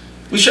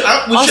 We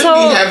shouldn't be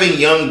having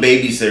young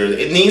babysitters.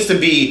 It needs to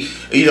be,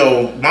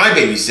 my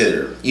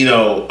babysitter.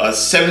 A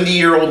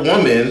 70-year-old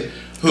woman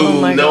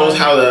who knows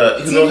how to.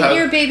 Did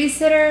your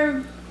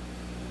babysitter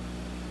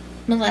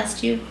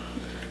molest you?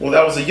 Well,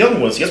 that was a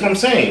young one. See, that's what I'm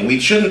saying. We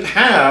shouldn't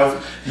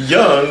have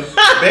young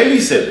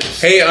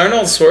babysitters. Hey,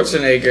 Arnold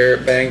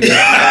Schwarzenegger banged his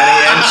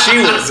nanny, and she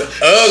was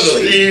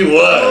ugly. She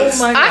was.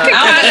 Oh my God.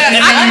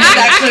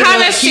 I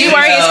kind of see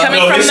where he's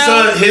coming from,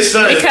 though. His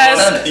son.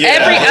 Because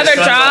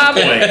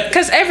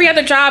every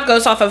other job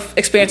goes off of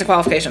experience and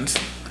qualifications.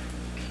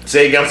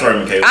 Say again. I'm sorry,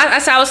 Michaela.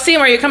 I was seeing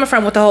where you're coming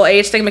from with the whole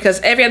age thing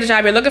because every other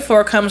job you're looking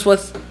for comes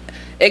with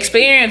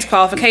experience,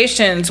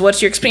 qualifications.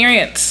 What's your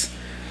experience?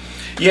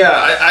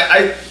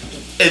 Yeah,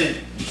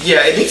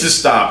 it needs to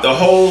stop. The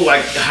whole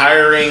like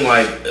hiring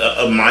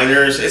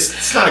minors,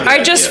 it's not a good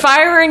idea. Just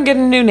fire her and get a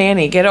new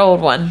nanny. Get an old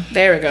one.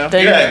 There we go.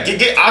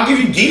 I'll give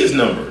you Gia's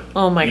number.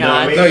 Oh my God.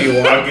 I mean? No, you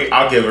won't.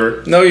 I'll give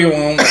her. No, you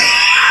won't.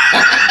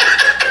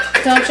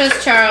 Don't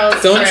trust Charles.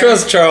 Don't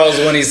trust Charles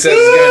when he says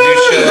he's gonna do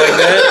shit like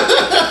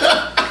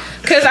that.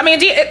 Because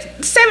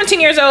 17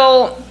 years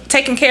old,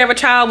 taking care of a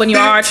child when you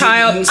are a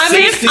child. 16. I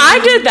mean, I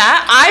did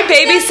that. I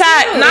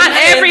babysat. Not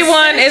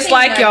everyone is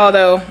like y'all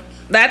though.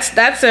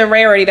 That's a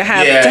rarity to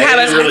have. Yeah, to have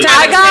it really is.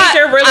 I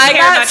care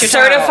got about your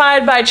child.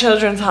 certified by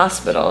Children's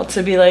Hospital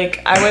to be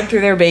like, I went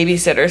through their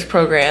babysitters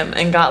program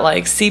and got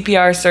like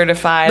CPR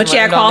certified. But you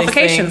had learned all these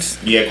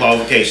qualifications. Yeah,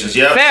 qualifications.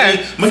 Yeah.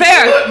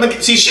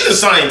 Fair. See, she's a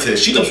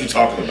scientist. She knows what she's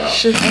talking about.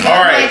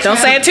 All right. Don't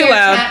say it too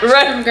loud.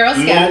 Right. From Girl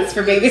Scouts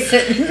for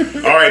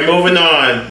babysitting. All right, moving on.